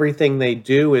 Everything they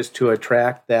do is to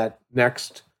attract that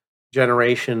next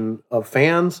generation of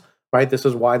fans, right? This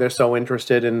is why they're so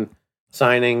interested in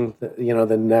signing,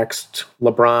 the next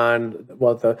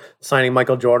LeBron, signing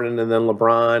Michael Jordan and then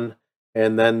LeBron,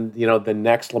 and then, the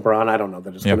next LeBron. I don't know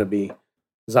that it's going to be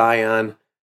Zion,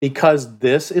 because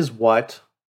this is what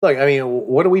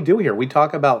do we do here? We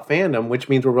talk about fandom, which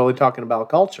means we're really talking about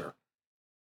culture.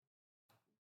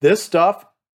 This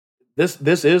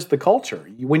This is the culture.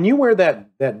 When you wear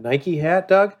that Nike hat,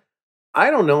 Doug,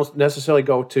 I don't necessarily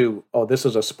go to, oh, this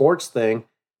is a sports thing.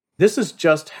 This is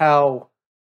just how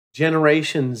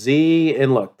Generation Z,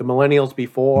 and look, the millennials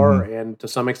before, and to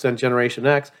some extent Generation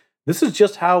X, this is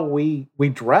just how we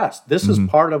dress. This is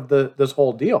part of this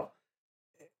whole deal.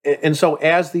 And so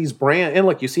as these brands, and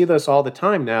look, you see this all the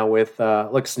time now with,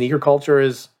 look, sneaker culture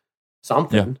is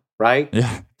something, right?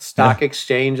 Yeah. Stock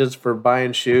exchanges for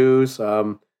buying shoes.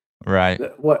 Right.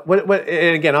 What,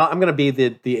 and again, I'm going to be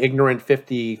the ignorant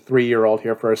 53-year-old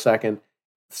here for a second.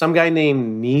 Some guy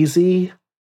named Yeezy,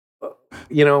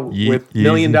 with $1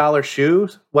 million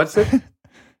shoes. What's it?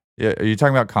 Yeah. Are you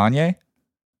talking about Kanye?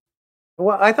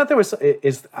 Well, I thought there was,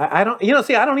 I don't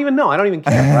even know. I don't even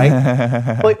care,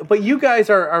 right? but you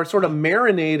guys are sort of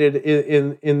marinated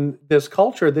in this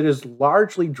culture that is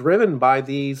largely driven by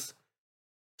these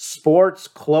sports,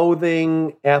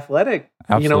 clothing, athletic,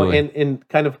 in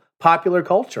kind of popular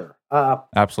culture.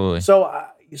 Absolutely.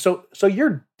 So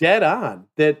you're dead on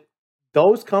that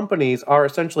those companies are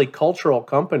essentially cultural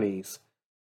companies,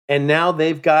 and now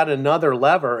they've got another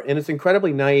lever, and it's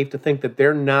incredibly naive to think that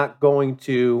they're not going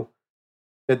to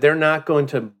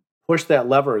push that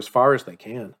lever as far as they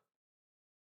can.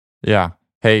 Yeah.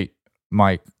 Hey,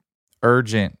 Mike,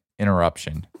 urgent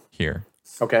interruption here.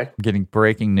 Okay. I'm getting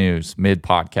breaking news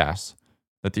mid-podcast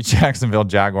that the Jacksonville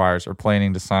Jaguars are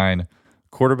planning to sign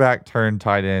quarterback turned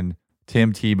tight end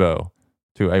Tim Tebow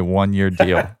to a 1-year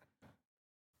deal.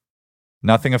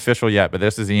 Nothing official yet, but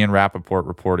this is Ian Rappaport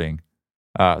reporting.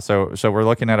 So we're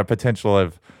looking at a potential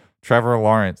of Trevor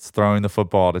Lawrence throwing the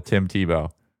football to Tim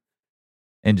Tebow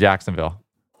in Jacksonville.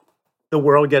 The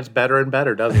world gets better and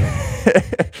better, doesn't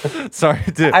it? Sorry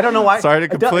to, I don't know why. Sorry to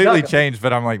completely change,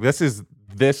 but I'm like, this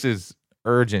is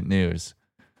urgent news.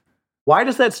 Why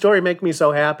does that story make me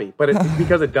so happy? But it's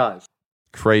because it does.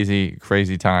 Crazy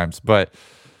times. But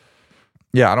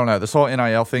yeah, I don't know. This whole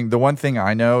NIL thing, the one thing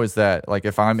I know is that, like,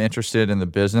 if I'm interested in the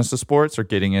business of sports or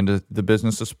getting into the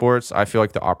business of sports, I feel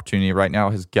like the opportunity right now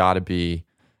has got to be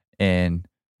in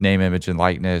name, image, and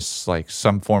likeness, like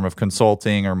some form of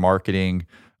consulting or marketing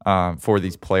for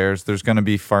these players. There's going to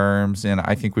be firms, and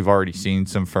I think we've already seen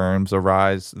some firms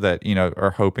arise that,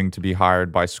 are hoping to be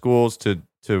hired by schools to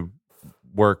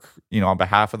work, on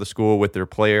behalf of the school with their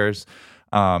players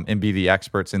and be the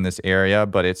experts in this area.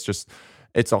 But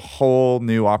it's a whole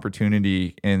new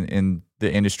opportunity in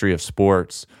the industry of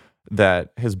sports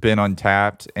that has been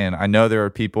untapped. And I know there are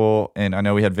people, and I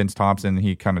know we had Vince Thompson,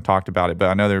 he kind of talked about it, but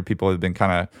I know there are people that have been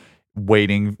kind of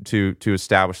waiting to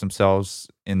establish themselves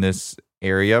in this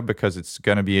area because it's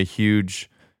going to be a huge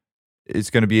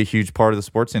part of the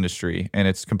sports industry, and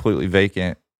it's completely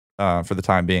vacant for the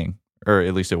time being, or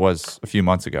at least it was a few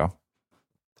months ago.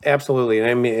 Absolutely. And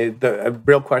I mean, the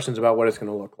real questions about what it's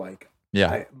going to look like.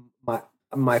 Yeah.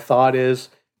 My thought is,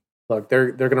 look,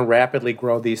 they're going to rapidly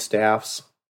grow these staffs.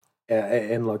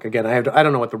 And look, again, I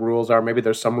don't know what the rules are. Maybe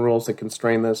there's some rules that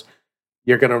constrain this.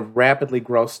 You're going to rapidly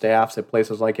grow staffs at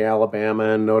places like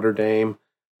Alabama and Notre Dame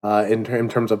in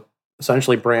terms of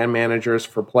essentially brand managers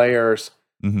for players.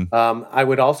 Mm-hmm. I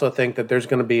would also think that there's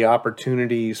going to be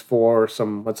opportunities for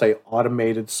some, let's say,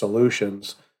 automated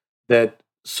solutions that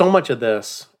so much of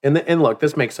this, and look,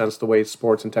 this makes sense the way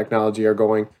sports and technology are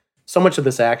going. So much of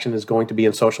this action is going to be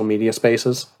in social media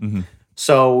spaces. Mm-hmm.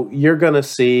 So you're going to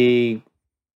see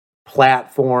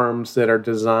platforms that are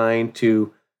designed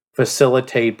to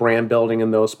facilitate brand building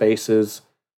in those spaces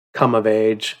come of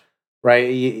age, right?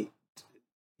 You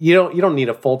don't need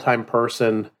a full-time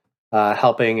person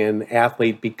helping an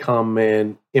athlete become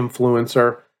an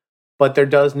influencer, but there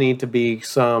does need to be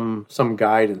some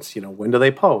guidance. When do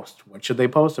they post? What should they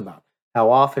post about?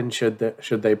 How often should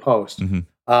they post?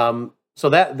 Mm-hmm. So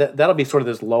that'll be sort of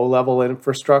this low-level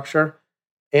infrastructure.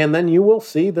 And then you will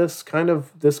see these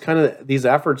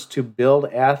efforts to build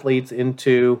athletes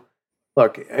into,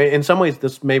 look, in some ways,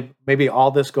 this maybe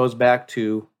all this goes back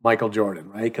to Michael Jordan,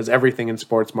 right? Because everything in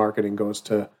sports marketing goes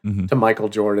to Michael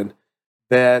Jordan.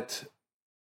 That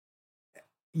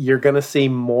you're going to see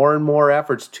more and more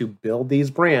efforts to build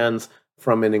these brands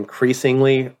from an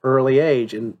increasingly early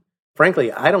age. And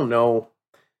frankly, I don't know,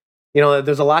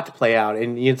 there's a lot to play out.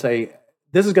 And you'd say,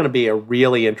 this is going to be a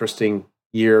really interesting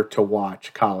year to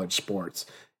watch college sports.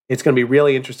 It's going to be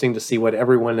really interesting to see what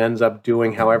everyone ends up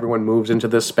doing, how everyone moves into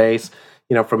this space,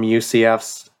 from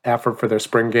UCF's effort for their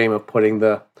spring game of putting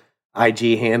the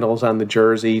IG handles on the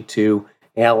jersey to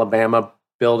Alabama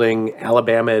building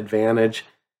Alabama Advantage.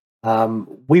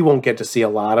 We won't get to see a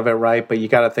lot of it, right? But you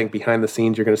got to think behind the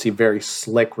scenes, you're going to see very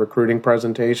slick recruiting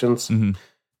presentations. Mm-hmm.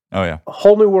 Oh, yeah. A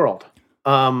whole new world.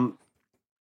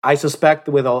 I suspect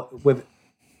with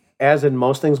as in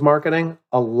most things marketing,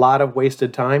 a lot of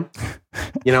wasted time.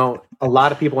 A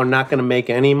lot of people are not going to make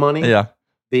any money. Yeah.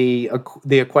 The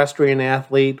equestrian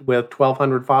athlete with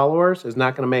 1,200 followers is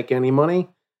not going to make any money.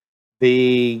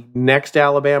 The next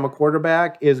Alabama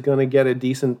quarterback is going to get a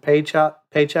decent paycheck.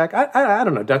 I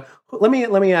don't know, Doug. Let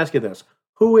me ask you this: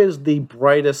 who is the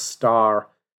brightest star?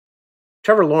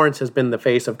 Trevor Lawrence has been the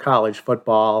face of college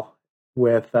football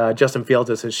with Justin Fields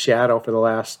as his shadow for the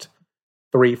last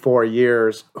 3-4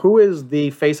 years. Who is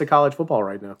the face of college football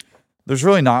right now? There's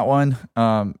really not one.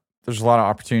 There's a lot of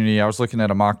opportunity. I was looking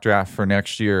at a mock draft for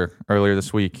next year earlier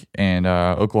this week, and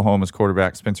Oklahoma's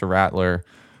quarterback Spencer Rattler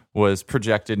was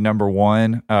projected number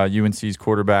one. UNC's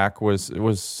quarterback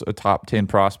was a top 10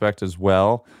 prospect as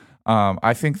well.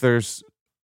 I think there's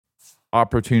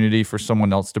opportunity for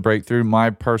someone else to break through.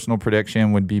 My personal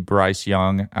prediction would be Bryce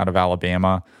Young out of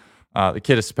Alabama. The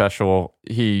kid is special.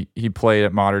 He played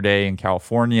at Mater Dei in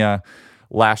California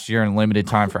last year in limited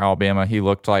time for Alabama. He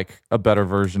looked like a better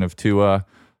version of Tua.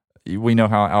 We know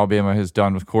how Alabama has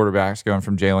done with quarterbacks, going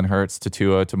from Jalen Hurts to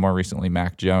Tua to more recently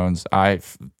Mac Jones. I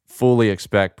fully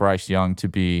expect Bryce Young to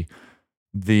be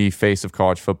the face of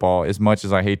college football, as much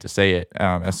as I hate to say it,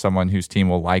 as someone whose team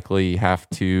will likely have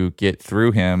to get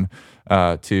through him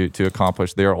to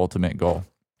accomplish their ultimate goal.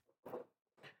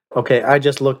 Okay, I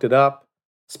just looked it up.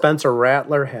 Spencer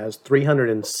Rattler has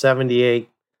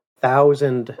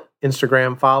 378,000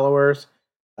 Instagram followers.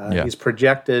 He's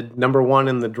projected number one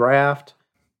in the draft.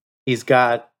 He's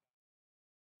got,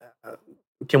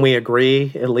 can we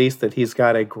agree at least that he's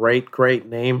got a great, great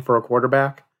name for a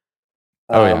quarterback?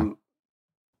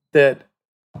 That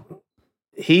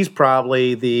he's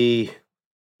probably the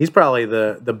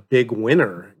big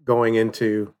winner going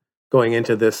into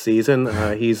this season.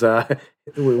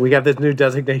 We got this new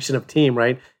designation of team,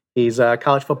 right? He's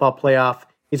college football playoff.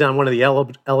 He's on one of the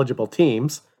eligible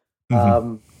teams.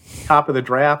 Top of the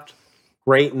draft,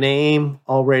 great name,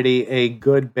 already a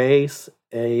good base,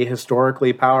 a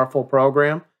historically powerful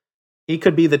program. He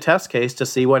could be the test case to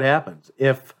see what happens.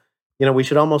 If we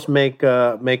should almost make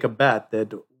a bet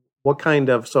that what kind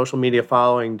of social media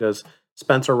following does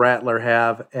Spencer Rattler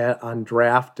have on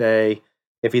draft day?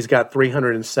 If he's got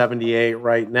 378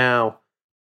 right now,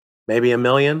 maybe 1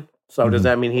 million. So does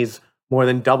that mean he's more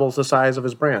than doubles the size of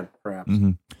his brand, perhaps?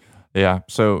 Yeah.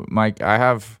 So, Mike, I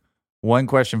have one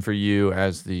question for you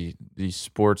as the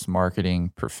sports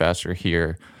marketing professor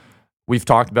here. We've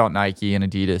talked about Nike and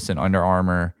Adidas and Under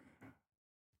Armour.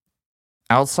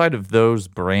 Outside of those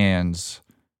brands,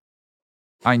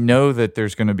 I know that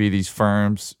there's going to be these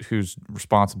firms whose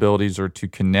responsibilities are to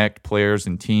connect players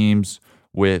and teams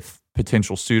with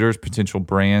potential suitors, potential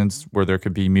brands where there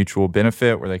could be mutual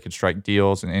benefit, where they could strike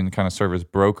deals and kind of serve as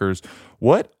brokers.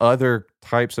 What other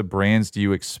types of brands do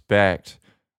you expect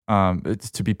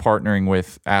to be partnering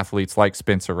with athletes like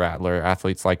Spencer Rattler,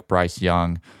 athletes like Bryce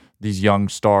Young, these young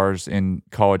stars in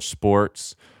college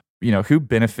sports? Who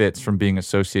benefits from being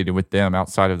associated with them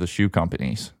outside of the shoe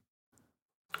companies?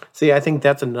 See, I think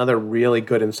that's another really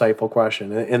good, insightful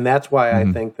question. And that's why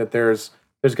I think that there's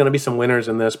going to be some winners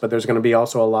in this, but there's going to be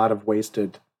also a lot of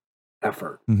wasted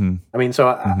effort. I mean, so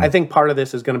I think part of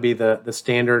this is going to be the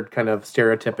standard kind of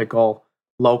stereotypical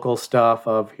local stuff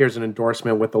of here's an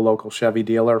endorsement with the local Chevy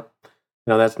dealer.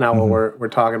 That's not what we're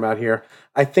talking about here.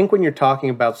 I think when you're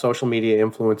talking about social media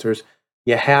influencers,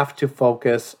 you have to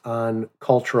focus on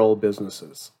cultural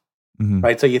businesses,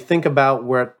 right? So you think about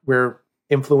where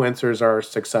influencers are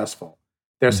successful.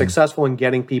 They're successful in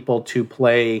getting people to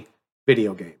play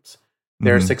video games.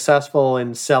 They're successful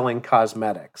in selling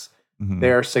cosmetics.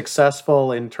 They're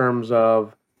successful in terms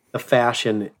of the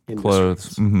fashion industry,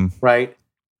 clothes, right?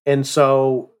 And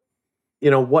so,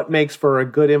 what makes for a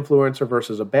good influencer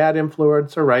versus a bad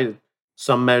influencer, right?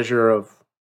 Some measure of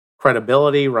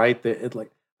credibility, right?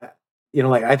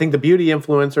 I think the beauty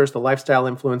influencers, the lifestyle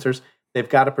influencers, they've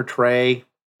got to portray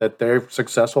that they're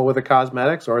successful with the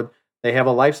cosmetics or they have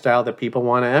a lifestyle that people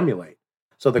want to emulate.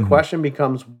 So the question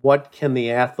becomes, what can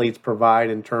the athletes provide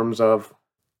in terms of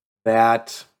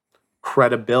that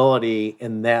credibility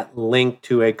and that link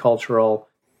to a cultural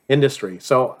industry?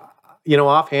 So,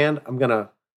 offhand, I'm going to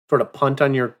sort of punt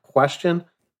on your question,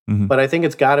 but I think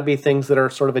it's got to be things that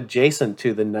are sort of adjacent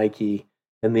to the Nike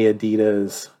and the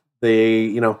Adidas.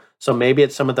 So maybe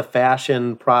it's some of the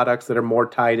fashion products that are more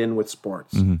tied in with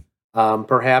sports.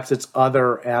 Perhaps it's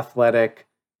other athletic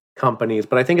companies,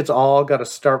 but I think it's all got to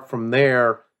start from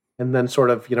there, and then sort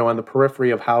of on the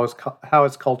periphery of how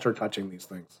is culture touching these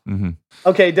things.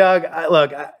 Okay, Doug.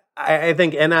 I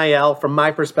think NIL, from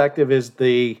my perspective, is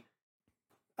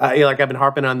I've been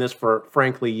harping on this for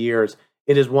frankly years.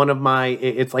 It is one of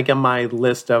it's like on my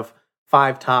list of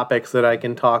 5 topics that I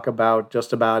can talk about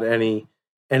just about any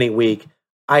week.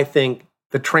 I think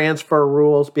the transfer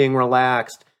rules being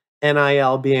relaxed,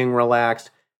 NIL being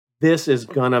relaxed, this is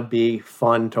going to be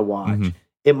fun to watch. Mm-hmm.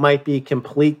 It might be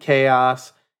complete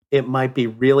chaos. It might be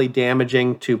really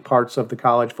damaging to parts of the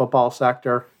college football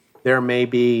sector. There may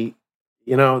be,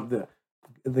 the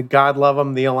God love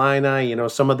them, the Illini,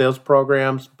 some of those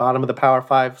programs, bottom of the Power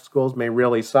 5 schools may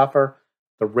really suffer.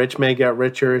 The rich may get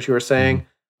richer, as you were saying.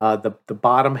 The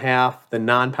bottom half, the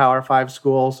non-Power 5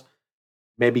 schools,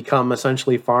 may become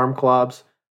essentially farm clubs.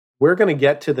 We're going to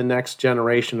get to the next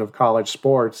generation of college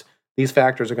sports. These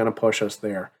factors are going to push us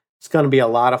there. It's going to be a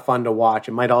lot of fun to watch.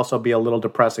 It might also be a little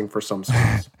depressing for some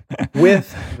schools.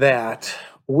 With that,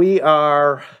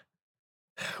 we're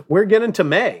getting to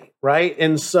May, right?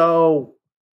 And so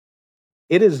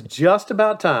it is just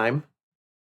about time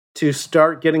to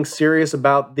start getting serious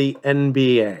about the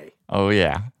NBA. Oh,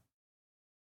 yeah.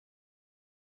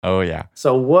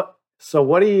 So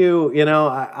what do you,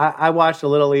 I watched a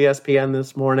little ESPN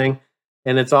this morning,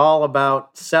 and it's all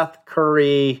about Seth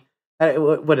Curry.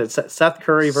 What is it? Seth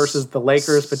Curry versus the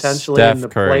Lakers potentially in the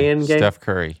play-in game? Steph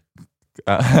Curry.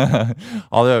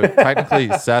 Although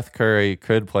technically Seth Curry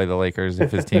could play the Lakers if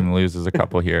his team loses a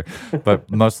couple here, but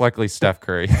most likely Steph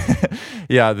Curry.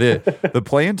 Yeah, the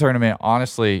play-in tournament,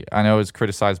 honestly, I know is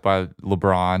criticized by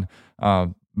LeBron,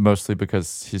 mostly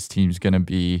because his team's going to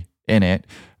be in it,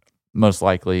 most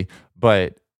likely,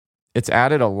 but it's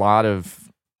added a lot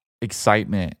of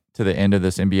excitement to the end of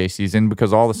this NBA season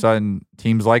because all of a sudden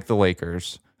teams like the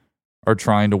Lakers are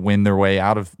trying to win their way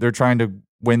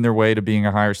to being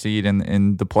a higher seed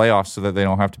in the playoffs so that they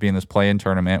don't have to be in this play-in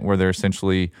tournament where they're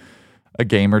essentially a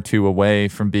game or two away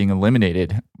from being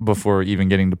eliminated before even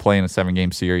getting to play in a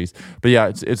 7-game series. But yeah,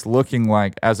 it's looking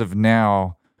like as of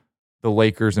now, the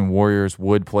Lakers and Warriors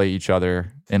would play each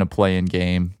other in a play-in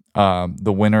game.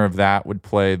 The winner of that would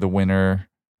play the winner.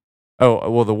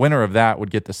 The winner of that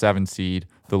would get the 7 seed.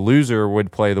 The loser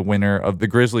would play the winner of the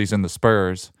Grizzlies and the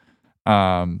Spurs.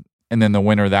 And then the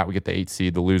winner of that would get the 8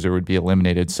 seed. The loser would be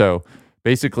eliminated. So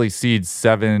basically seeds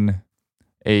 7,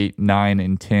 8, 9,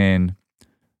 and 10,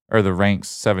 or the ranks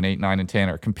 7, 8, 9, and 10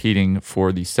 are competing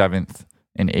for the 7th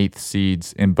and 8th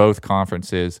seeds in both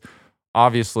conferences.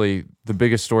 Obviously, the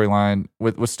biggest storyline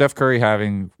with Steph Curry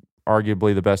having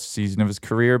arguably the best season of his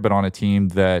career, but on a team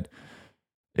that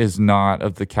is not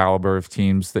of the caliber of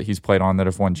teams that he's played on that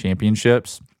have won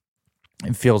championships.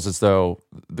 It feels as though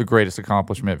the greatest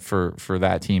accomplishment for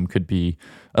that team could be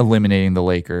eliminating the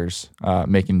Lakers,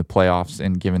 making the playoffs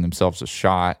and giving themselves a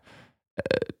shot.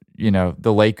 The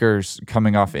Lakers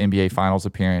coming off an NBA Finals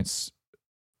appearance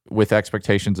with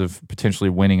expectations of potentially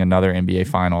winning another NBA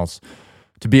Finals,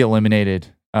 to be eliminated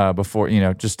before,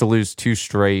 just to lose 2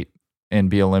 straight and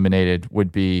be eliminated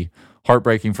would be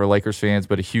heartbreaking for Lakers fans,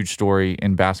 but a huge story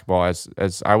in basketball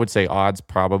as I would say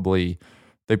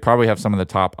they probably have some of the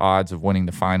top odds of winning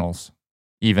the finals,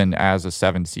 even as a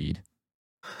 7 seed.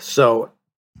 So,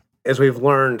 as we've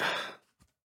learned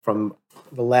from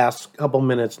the last couple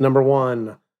minutes, number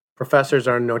one, professors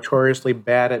are notoriously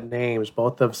bad at names,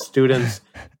 both of students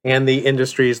and the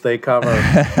industries they cover.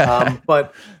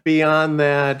 But beyond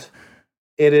that,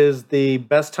 it is the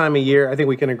best time of year. I think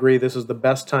we can agree this is the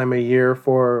best time of year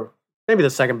for maybe the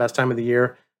second best time of the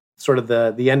year, sort of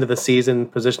the end of the season,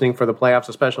 positioning for the playoffs,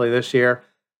 especially this year.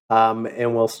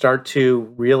 And we'll start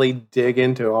to really dig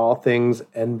into all things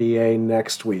NBA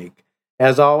next week.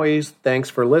 As always, thanks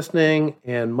for listening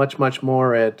and much, much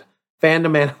more at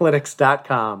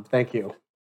fandomanalytics.com. Thank you.